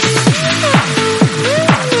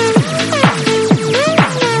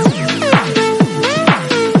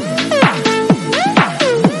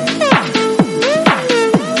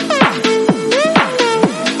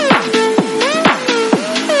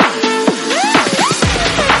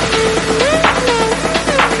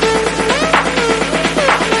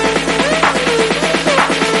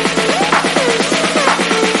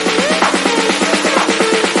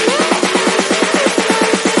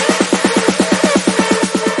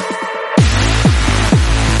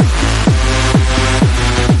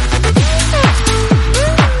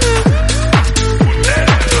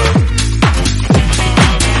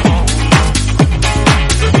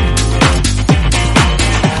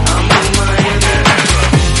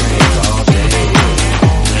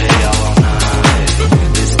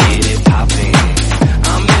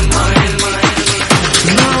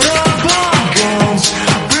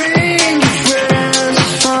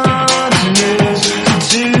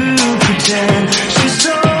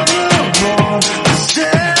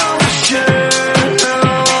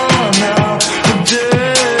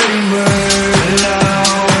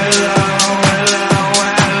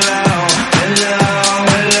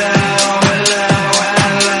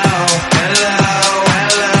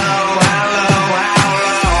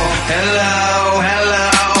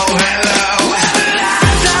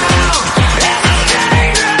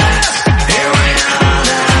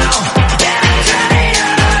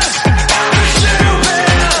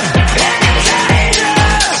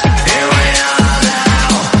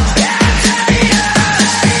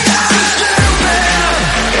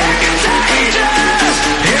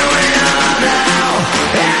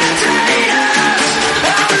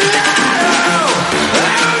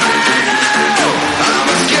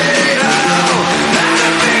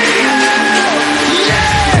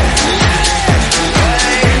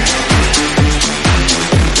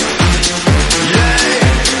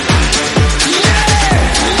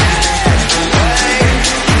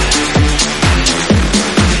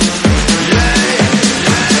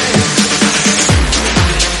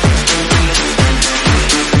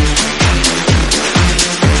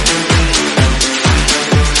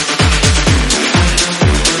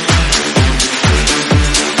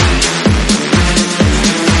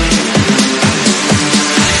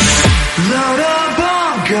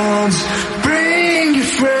 ones. Bring your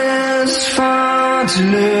friends, fun to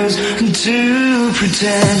lose and to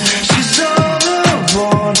pretend she's all the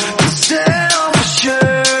one. Selfish, no,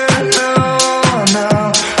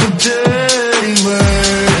 no, a dirty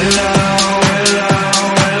word. Hello, hello,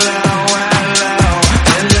 hello, hello,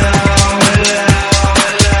 hello, hello,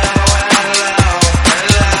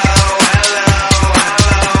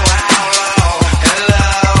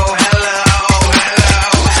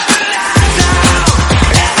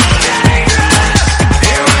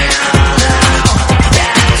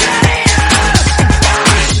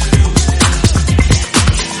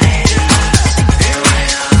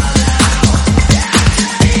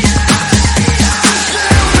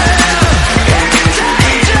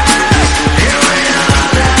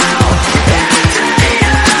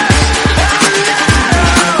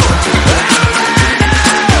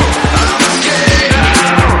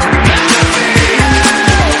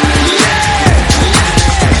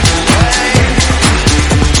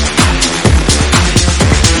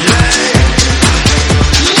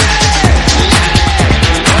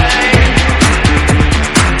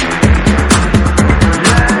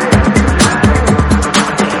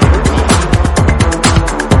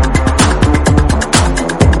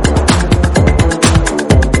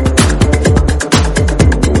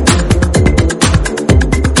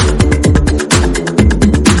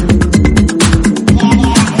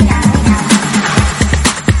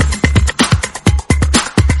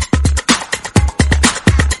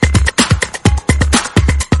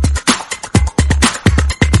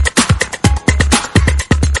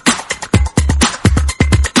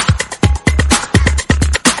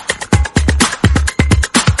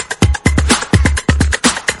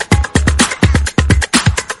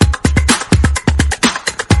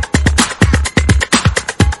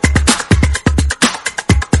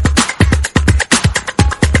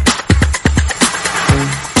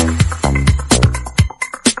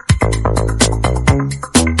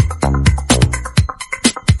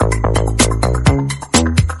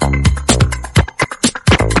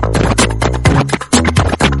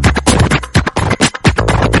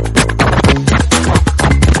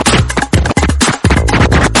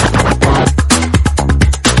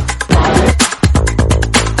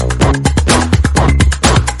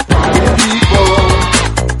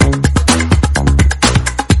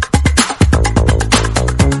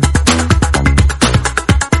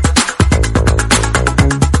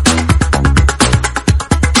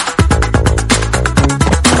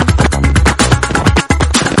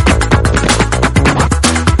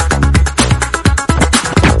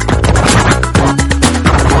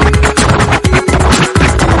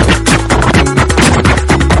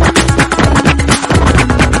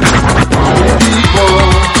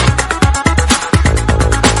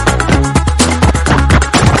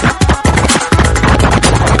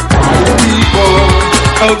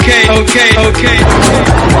 Okay, okay, okay.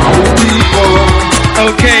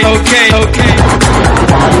 Okay, okay, okay.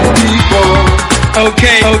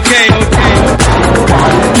 Okay, okay, okay.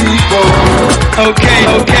 Okay,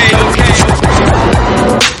 okay, okay.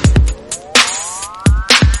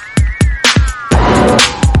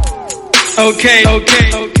 Okay, okay,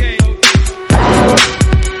 okay.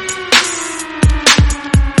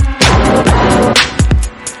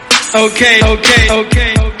 Okay, okay,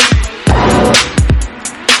 okay.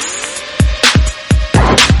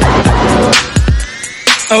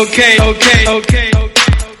 Okay, okay, okay.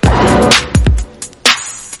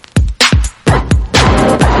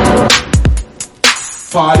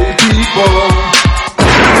 Party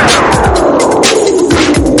people.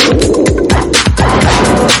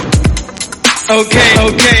 Okay,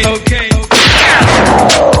 okay, okay.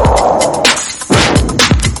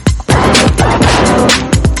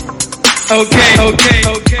 Okay, okay,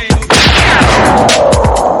 okay.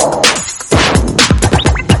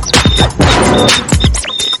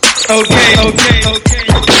 Okay, okay, okay.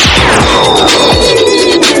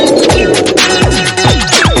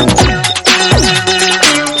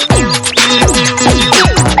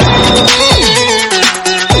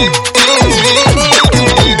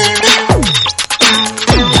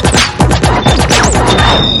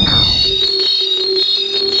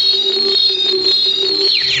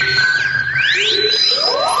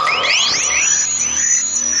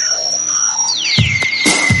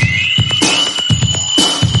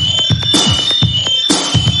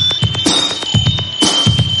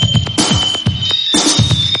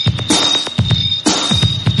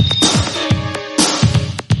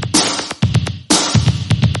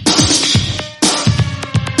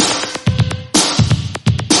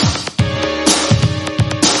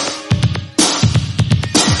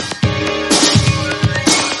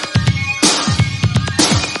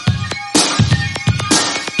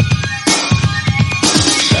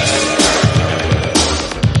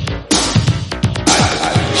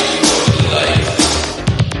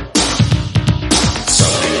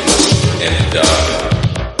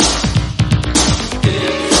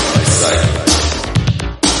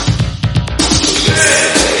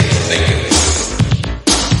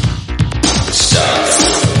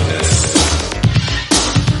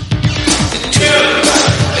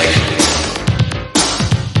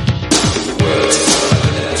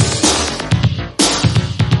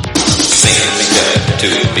 to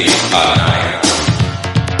the beat all night.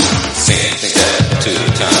 Sing step to the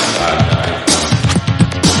time all night.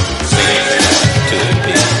 Sing step to the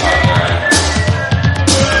beat all night.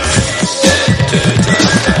 Step to the time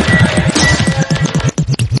all night.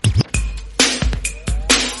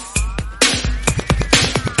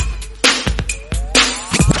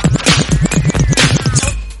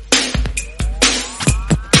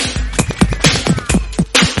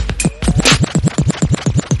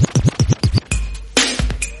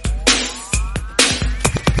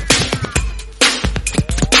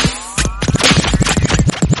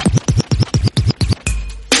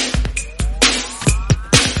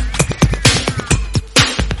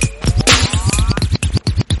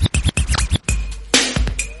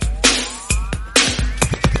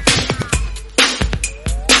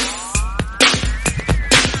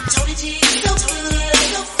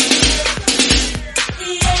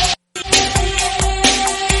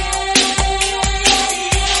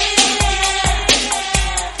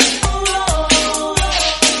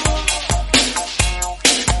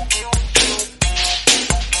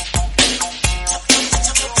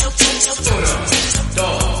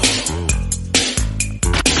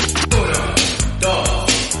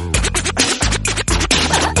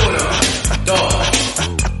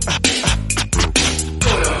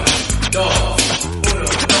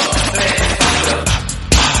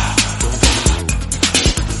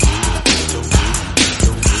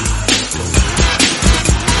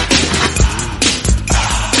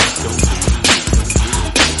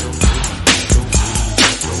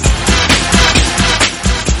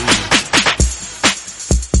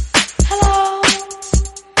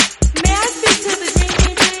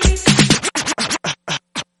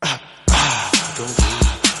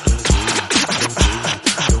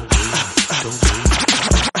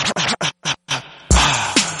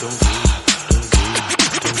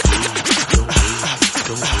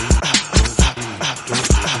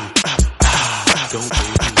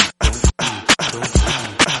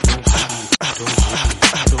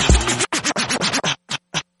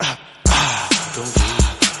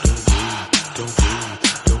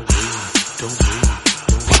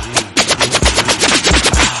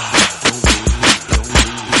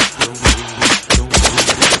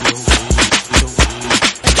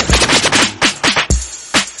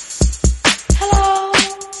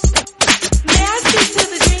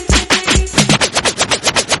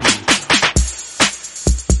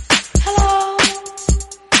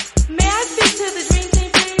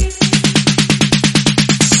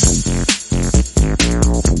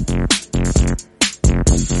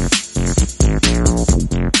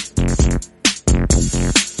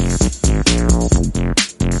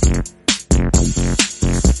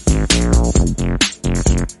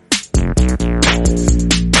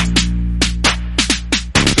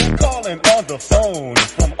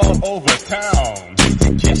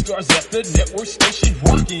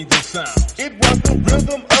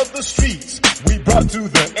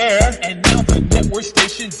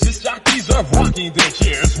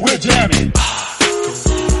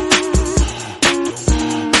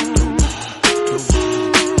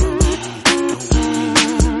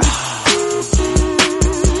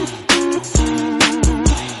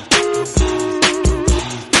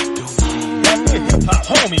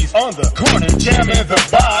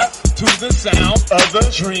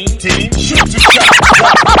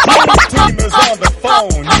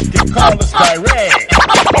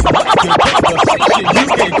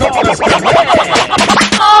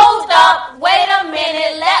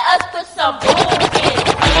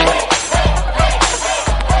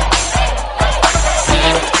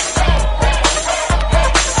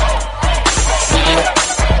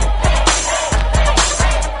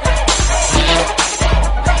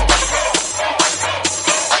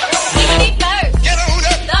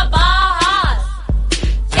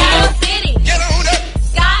 Get on up.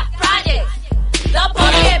 Scott Project, the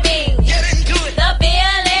Pocket Bean.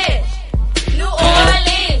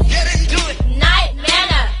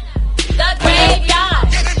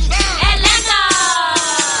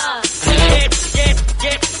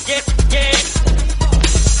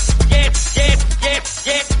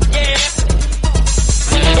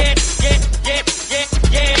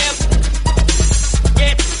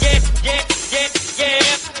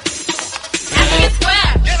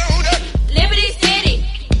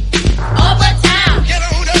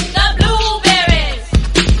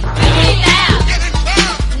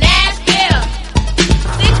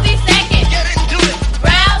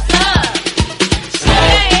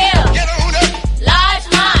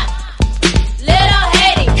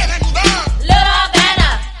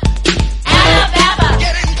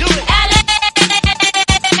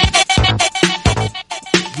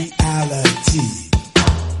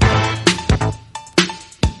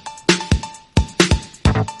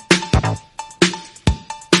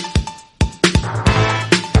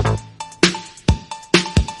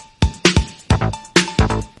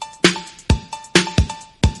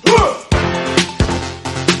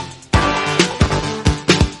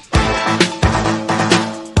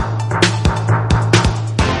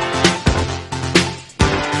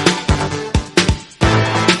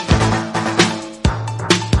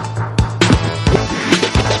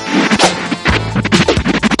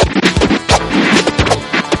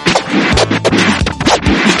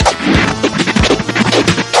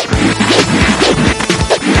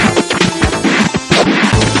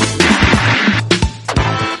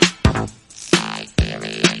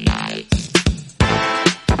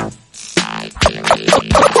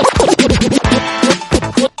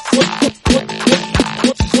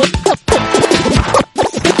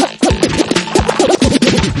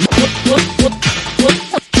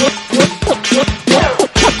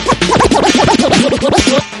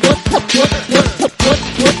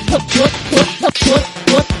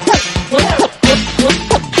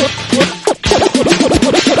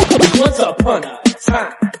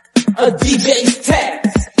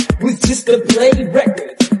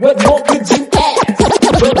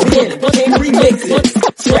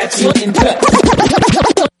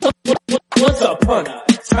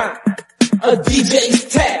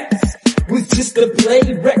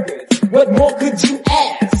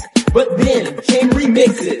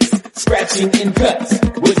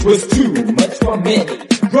 was too much for many.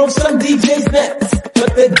 Drove some DJs nuts,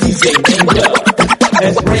 but the DJ named up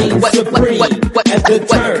as reign supreme, as the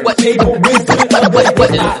turntable wizard of the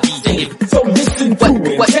hip-hop. So listen to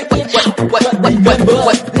it, check it out, but remember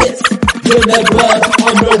this, you're never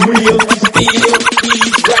on the real feel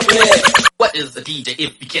these records. What is a DJ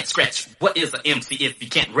if you can't scratch? What is an MC if you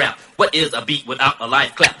can't rap? What is a beat without a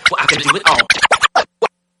live clap? Well, I can do it all.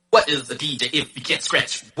 What is a DJ if you can't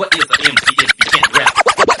scratch? What is an MC if you can't rap?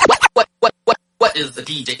 What is a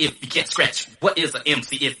DJ if you can't scratch? What is an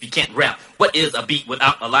MC if you can't rap? What is a beat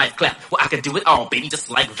without a live clap? Well, I can do it all, baby, just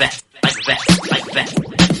like that, like that, like that,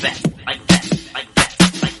 like that, like that, like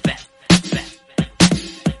that.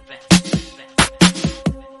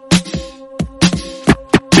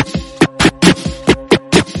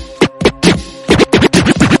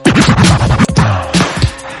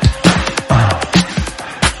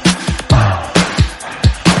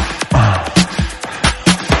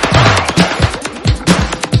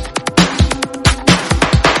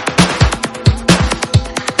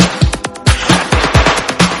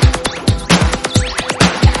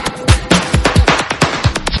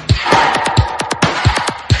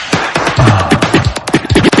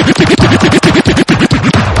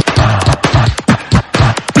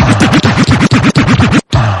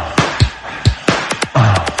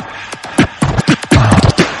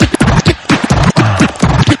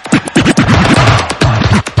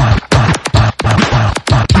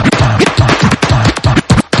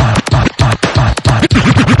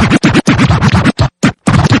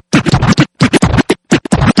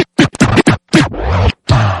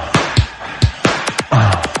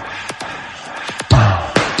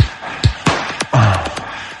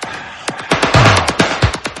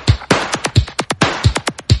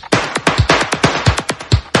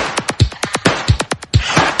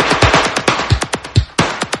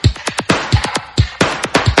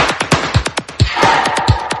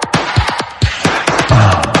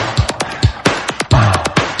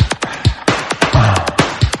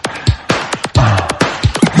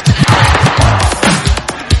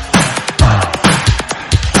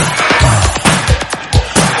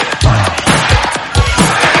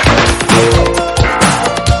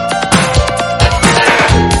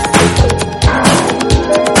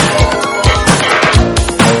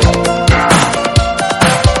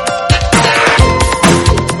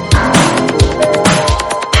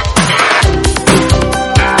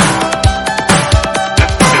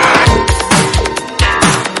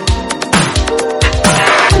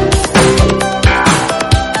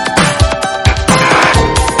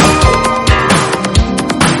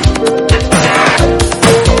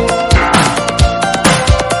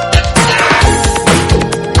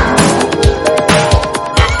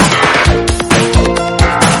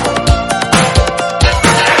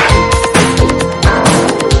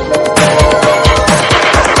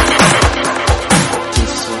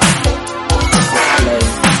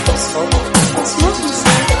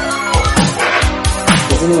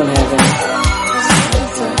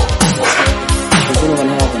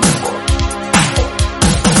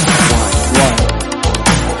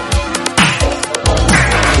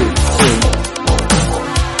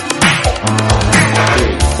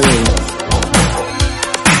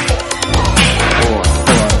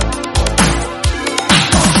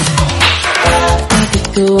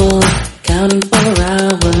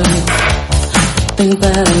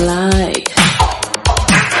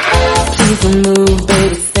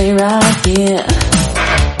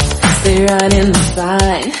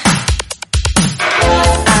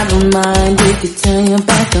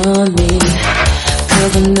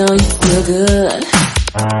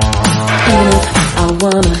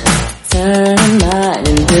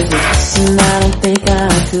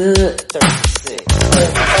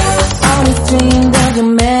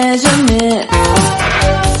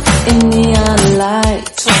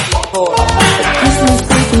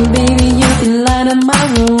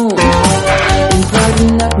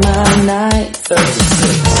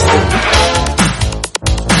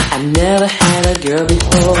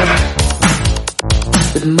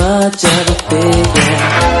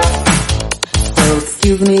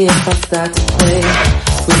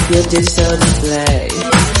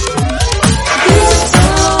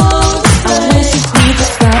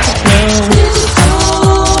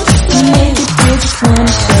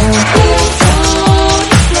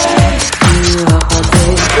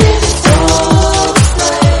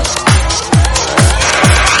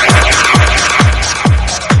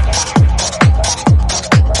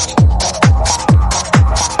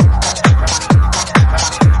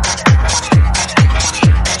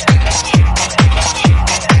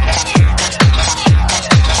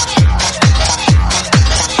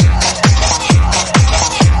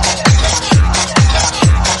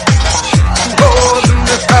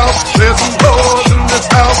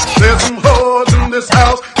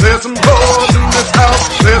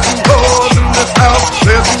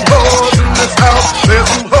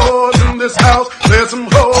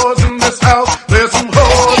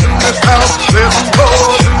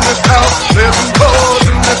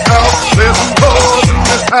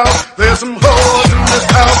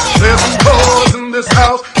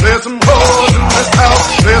 hoes in this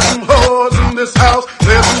house. There's some hoes in this house.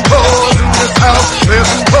 There's some hoes in this house. There's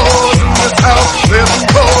some hoes in this house. There's some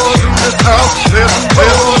hoes in this house. There's some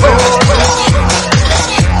hoes.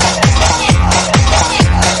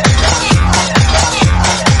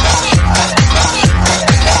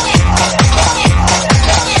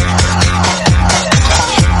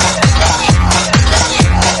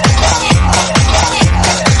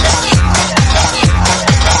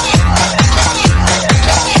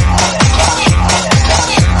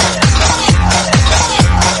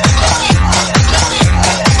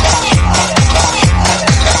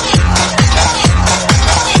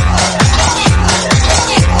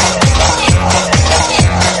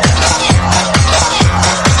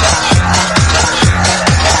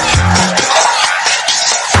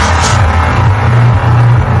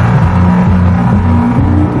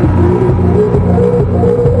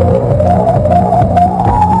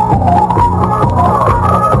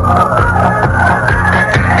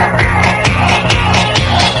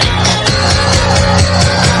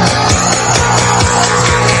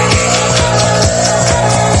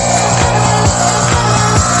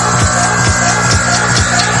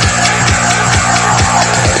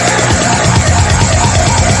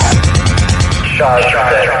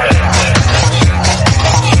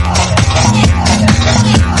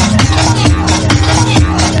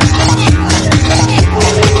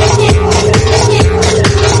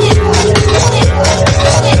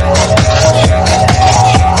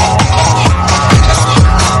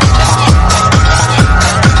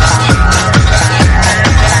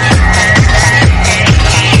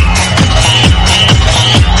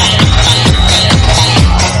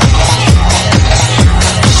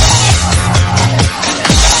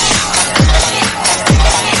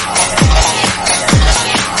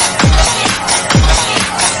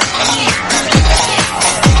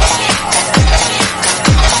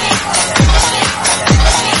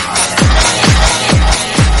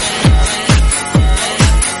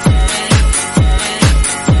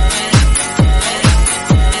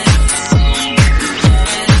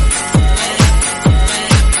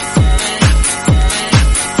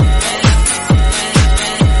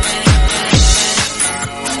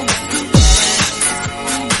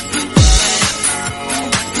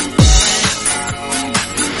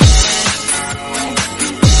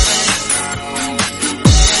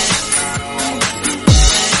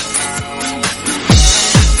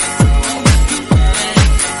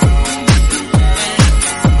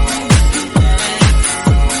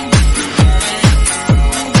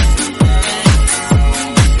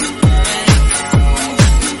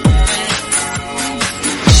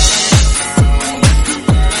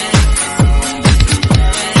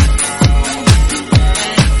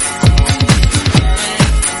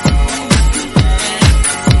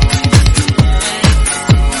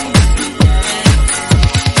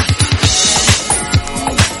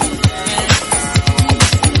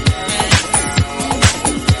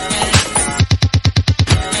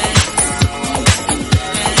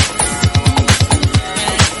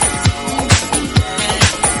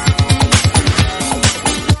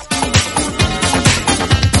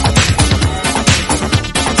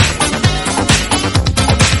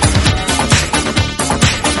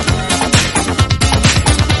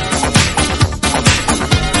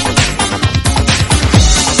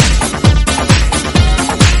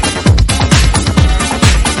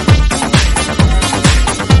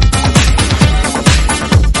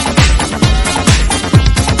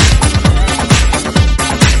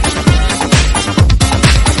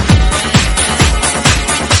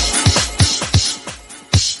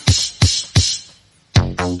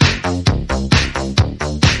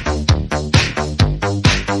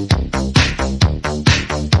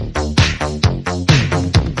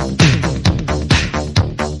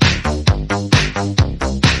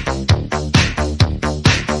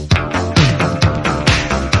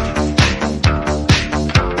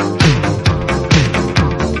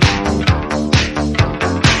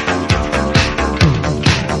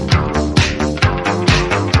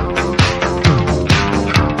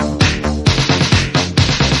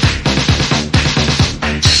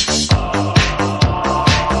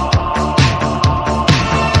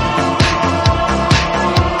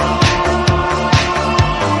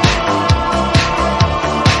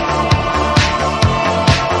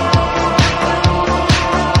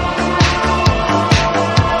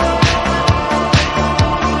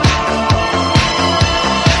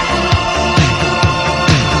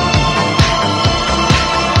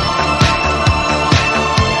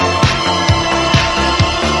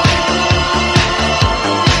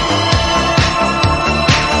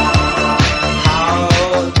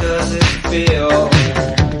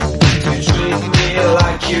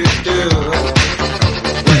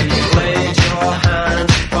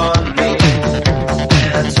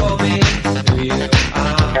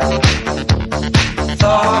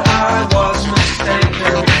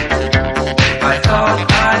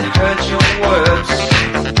 heard your words.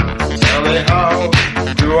 Tell me how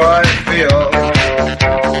do I feel?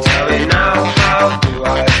 Tell me now, how do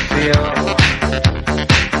I feel?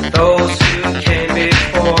 Those who came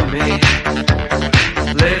before me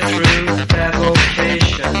lived through their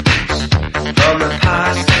vocations, from the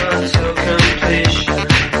past until completion.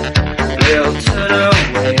 We'll turn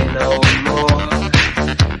away no more.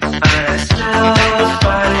 And I still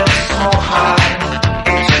find it so hard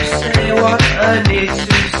to say what I need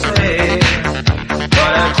to say.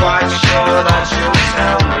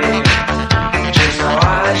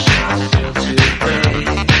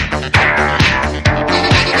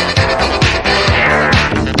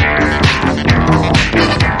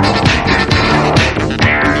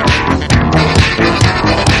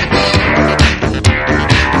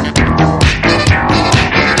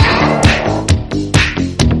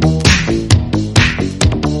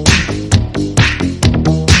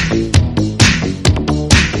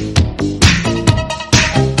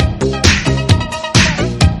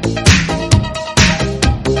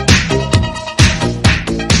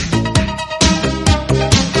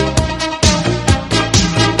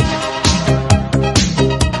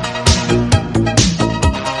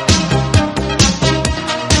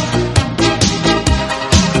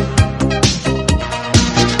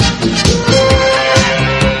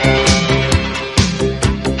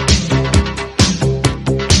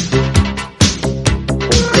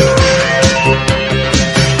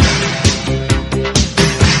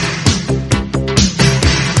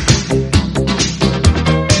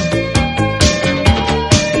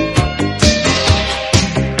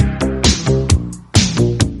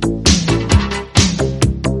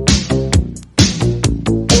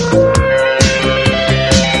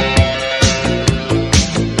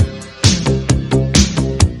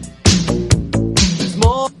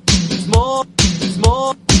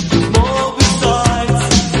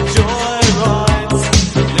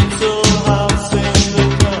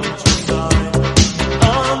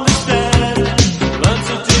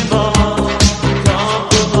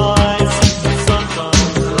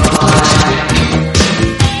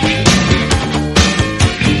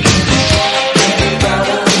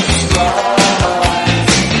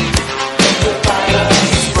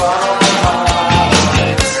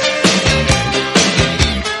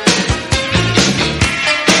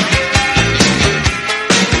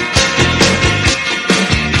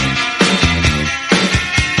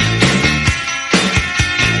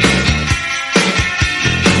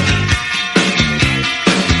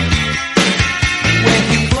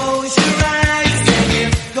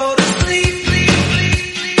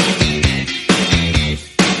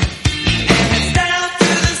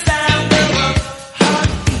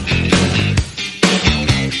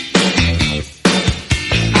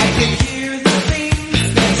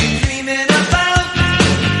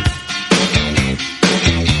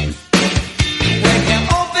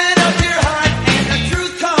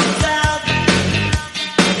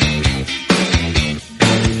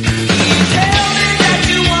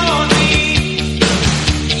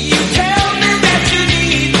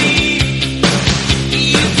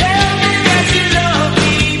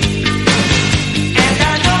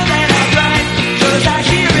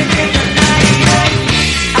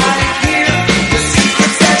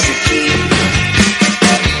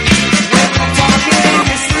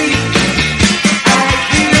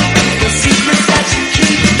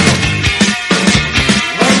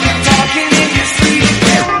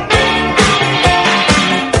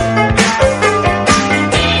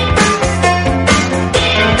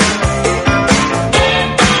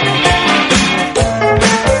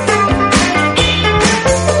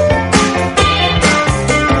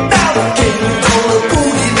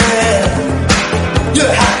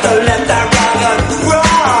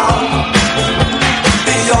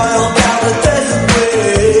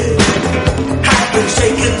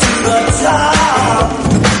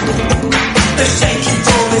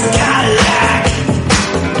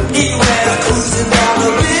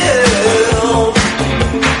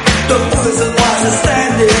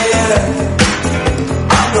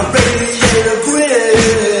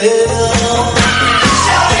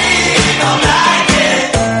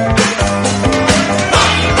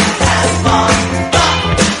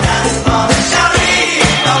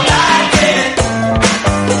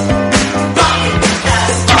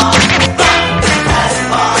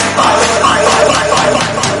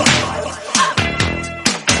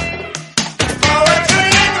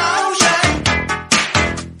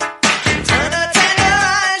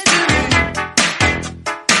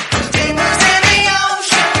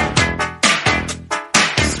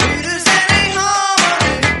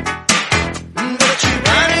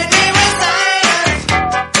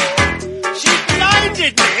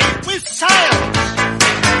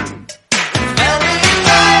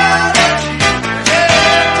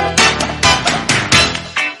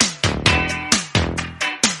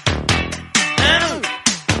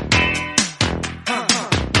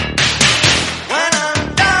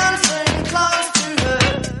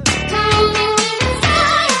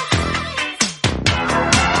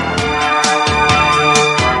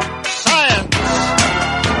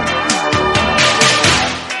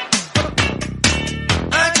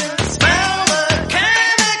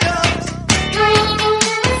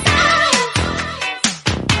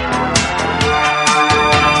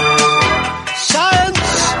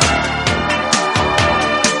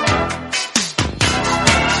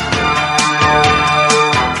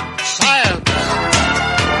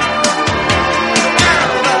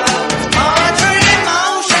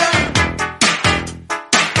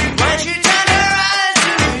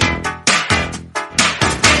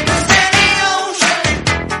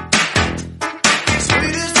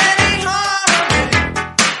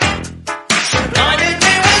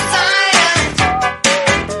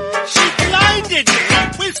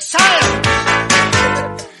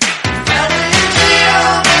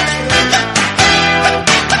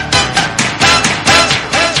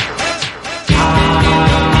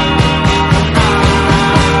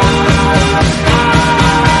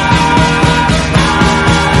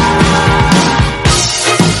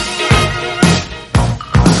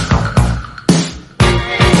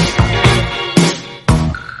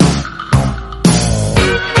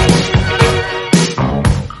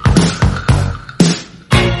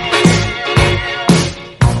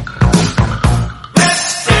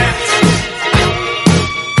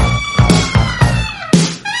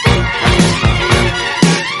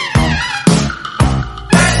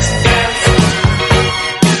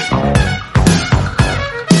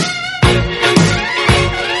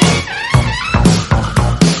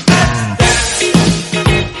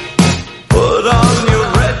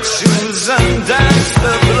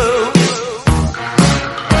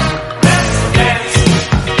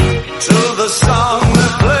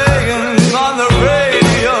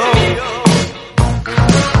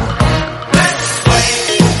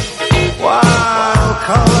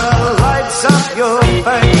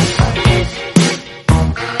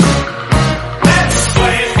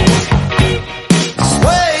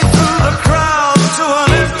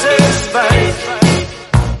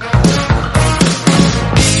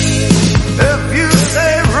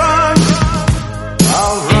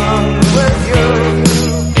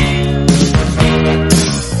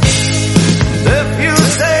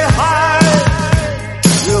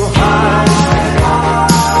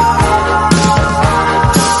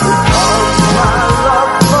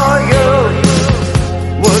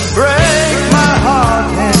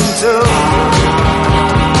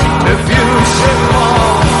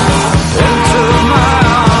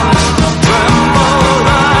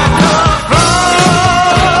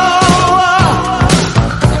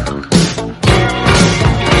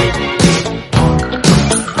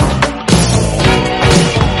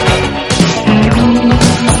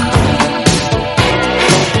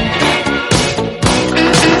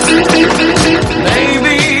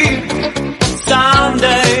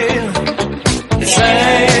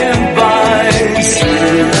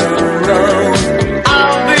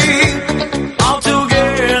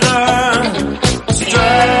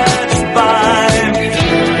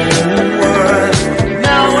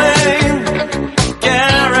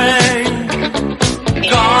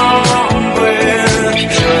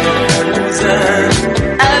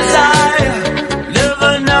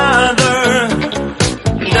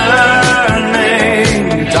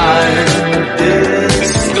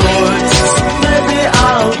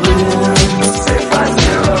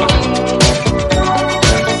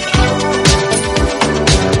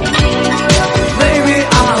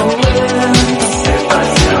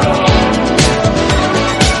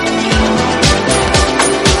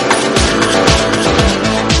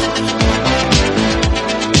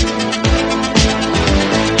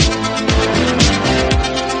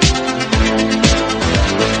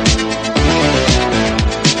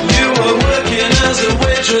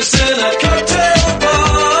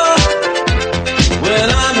 when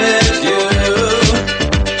I met you.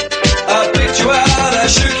 I picked you out, I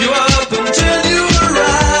shook you up and turned you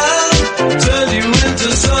around, turned you into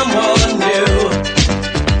someone new.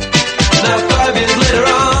 Now 5 years later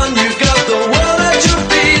on, you've got the world at your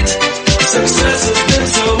feet. Success has been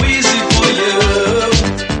so easy for you.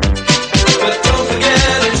 But don't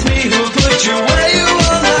forget it's me who put you where you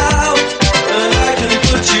are now, and I can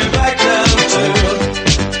put you back down too.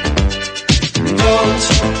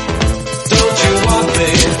 Don't you want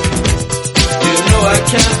me? You know I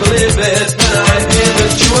can't believe it when I hear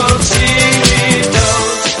that you won't see me.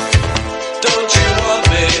 Don't you want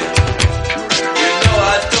me? You know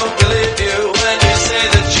I don't believe you when you say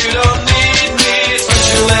that you don't need me.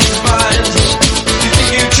 Special and fine. You think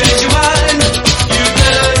you changed your mind? You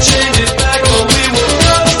better change it back or we will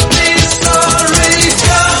both be sorry.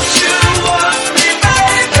 Don't you want me,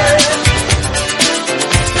 baby?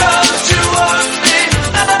 Don't you want me?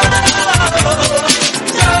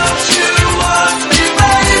 Don't you want me,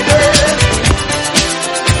 baby?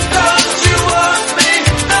 Don't you want me?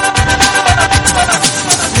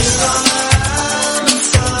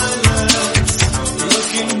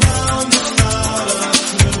 Looking down without a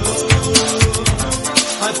clue,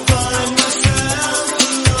 I find myself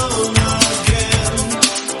alone again,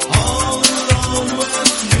 all alone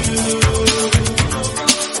with you.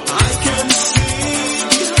 I can see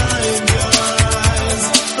behind your eyes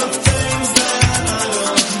the things that I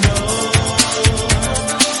don't know.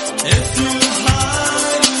 If you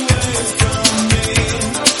hide away from me,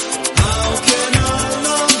 how can our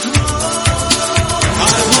love grow?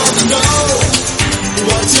 I want to know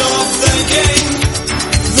what you're thinking.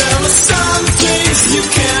 There are some things you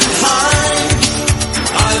can't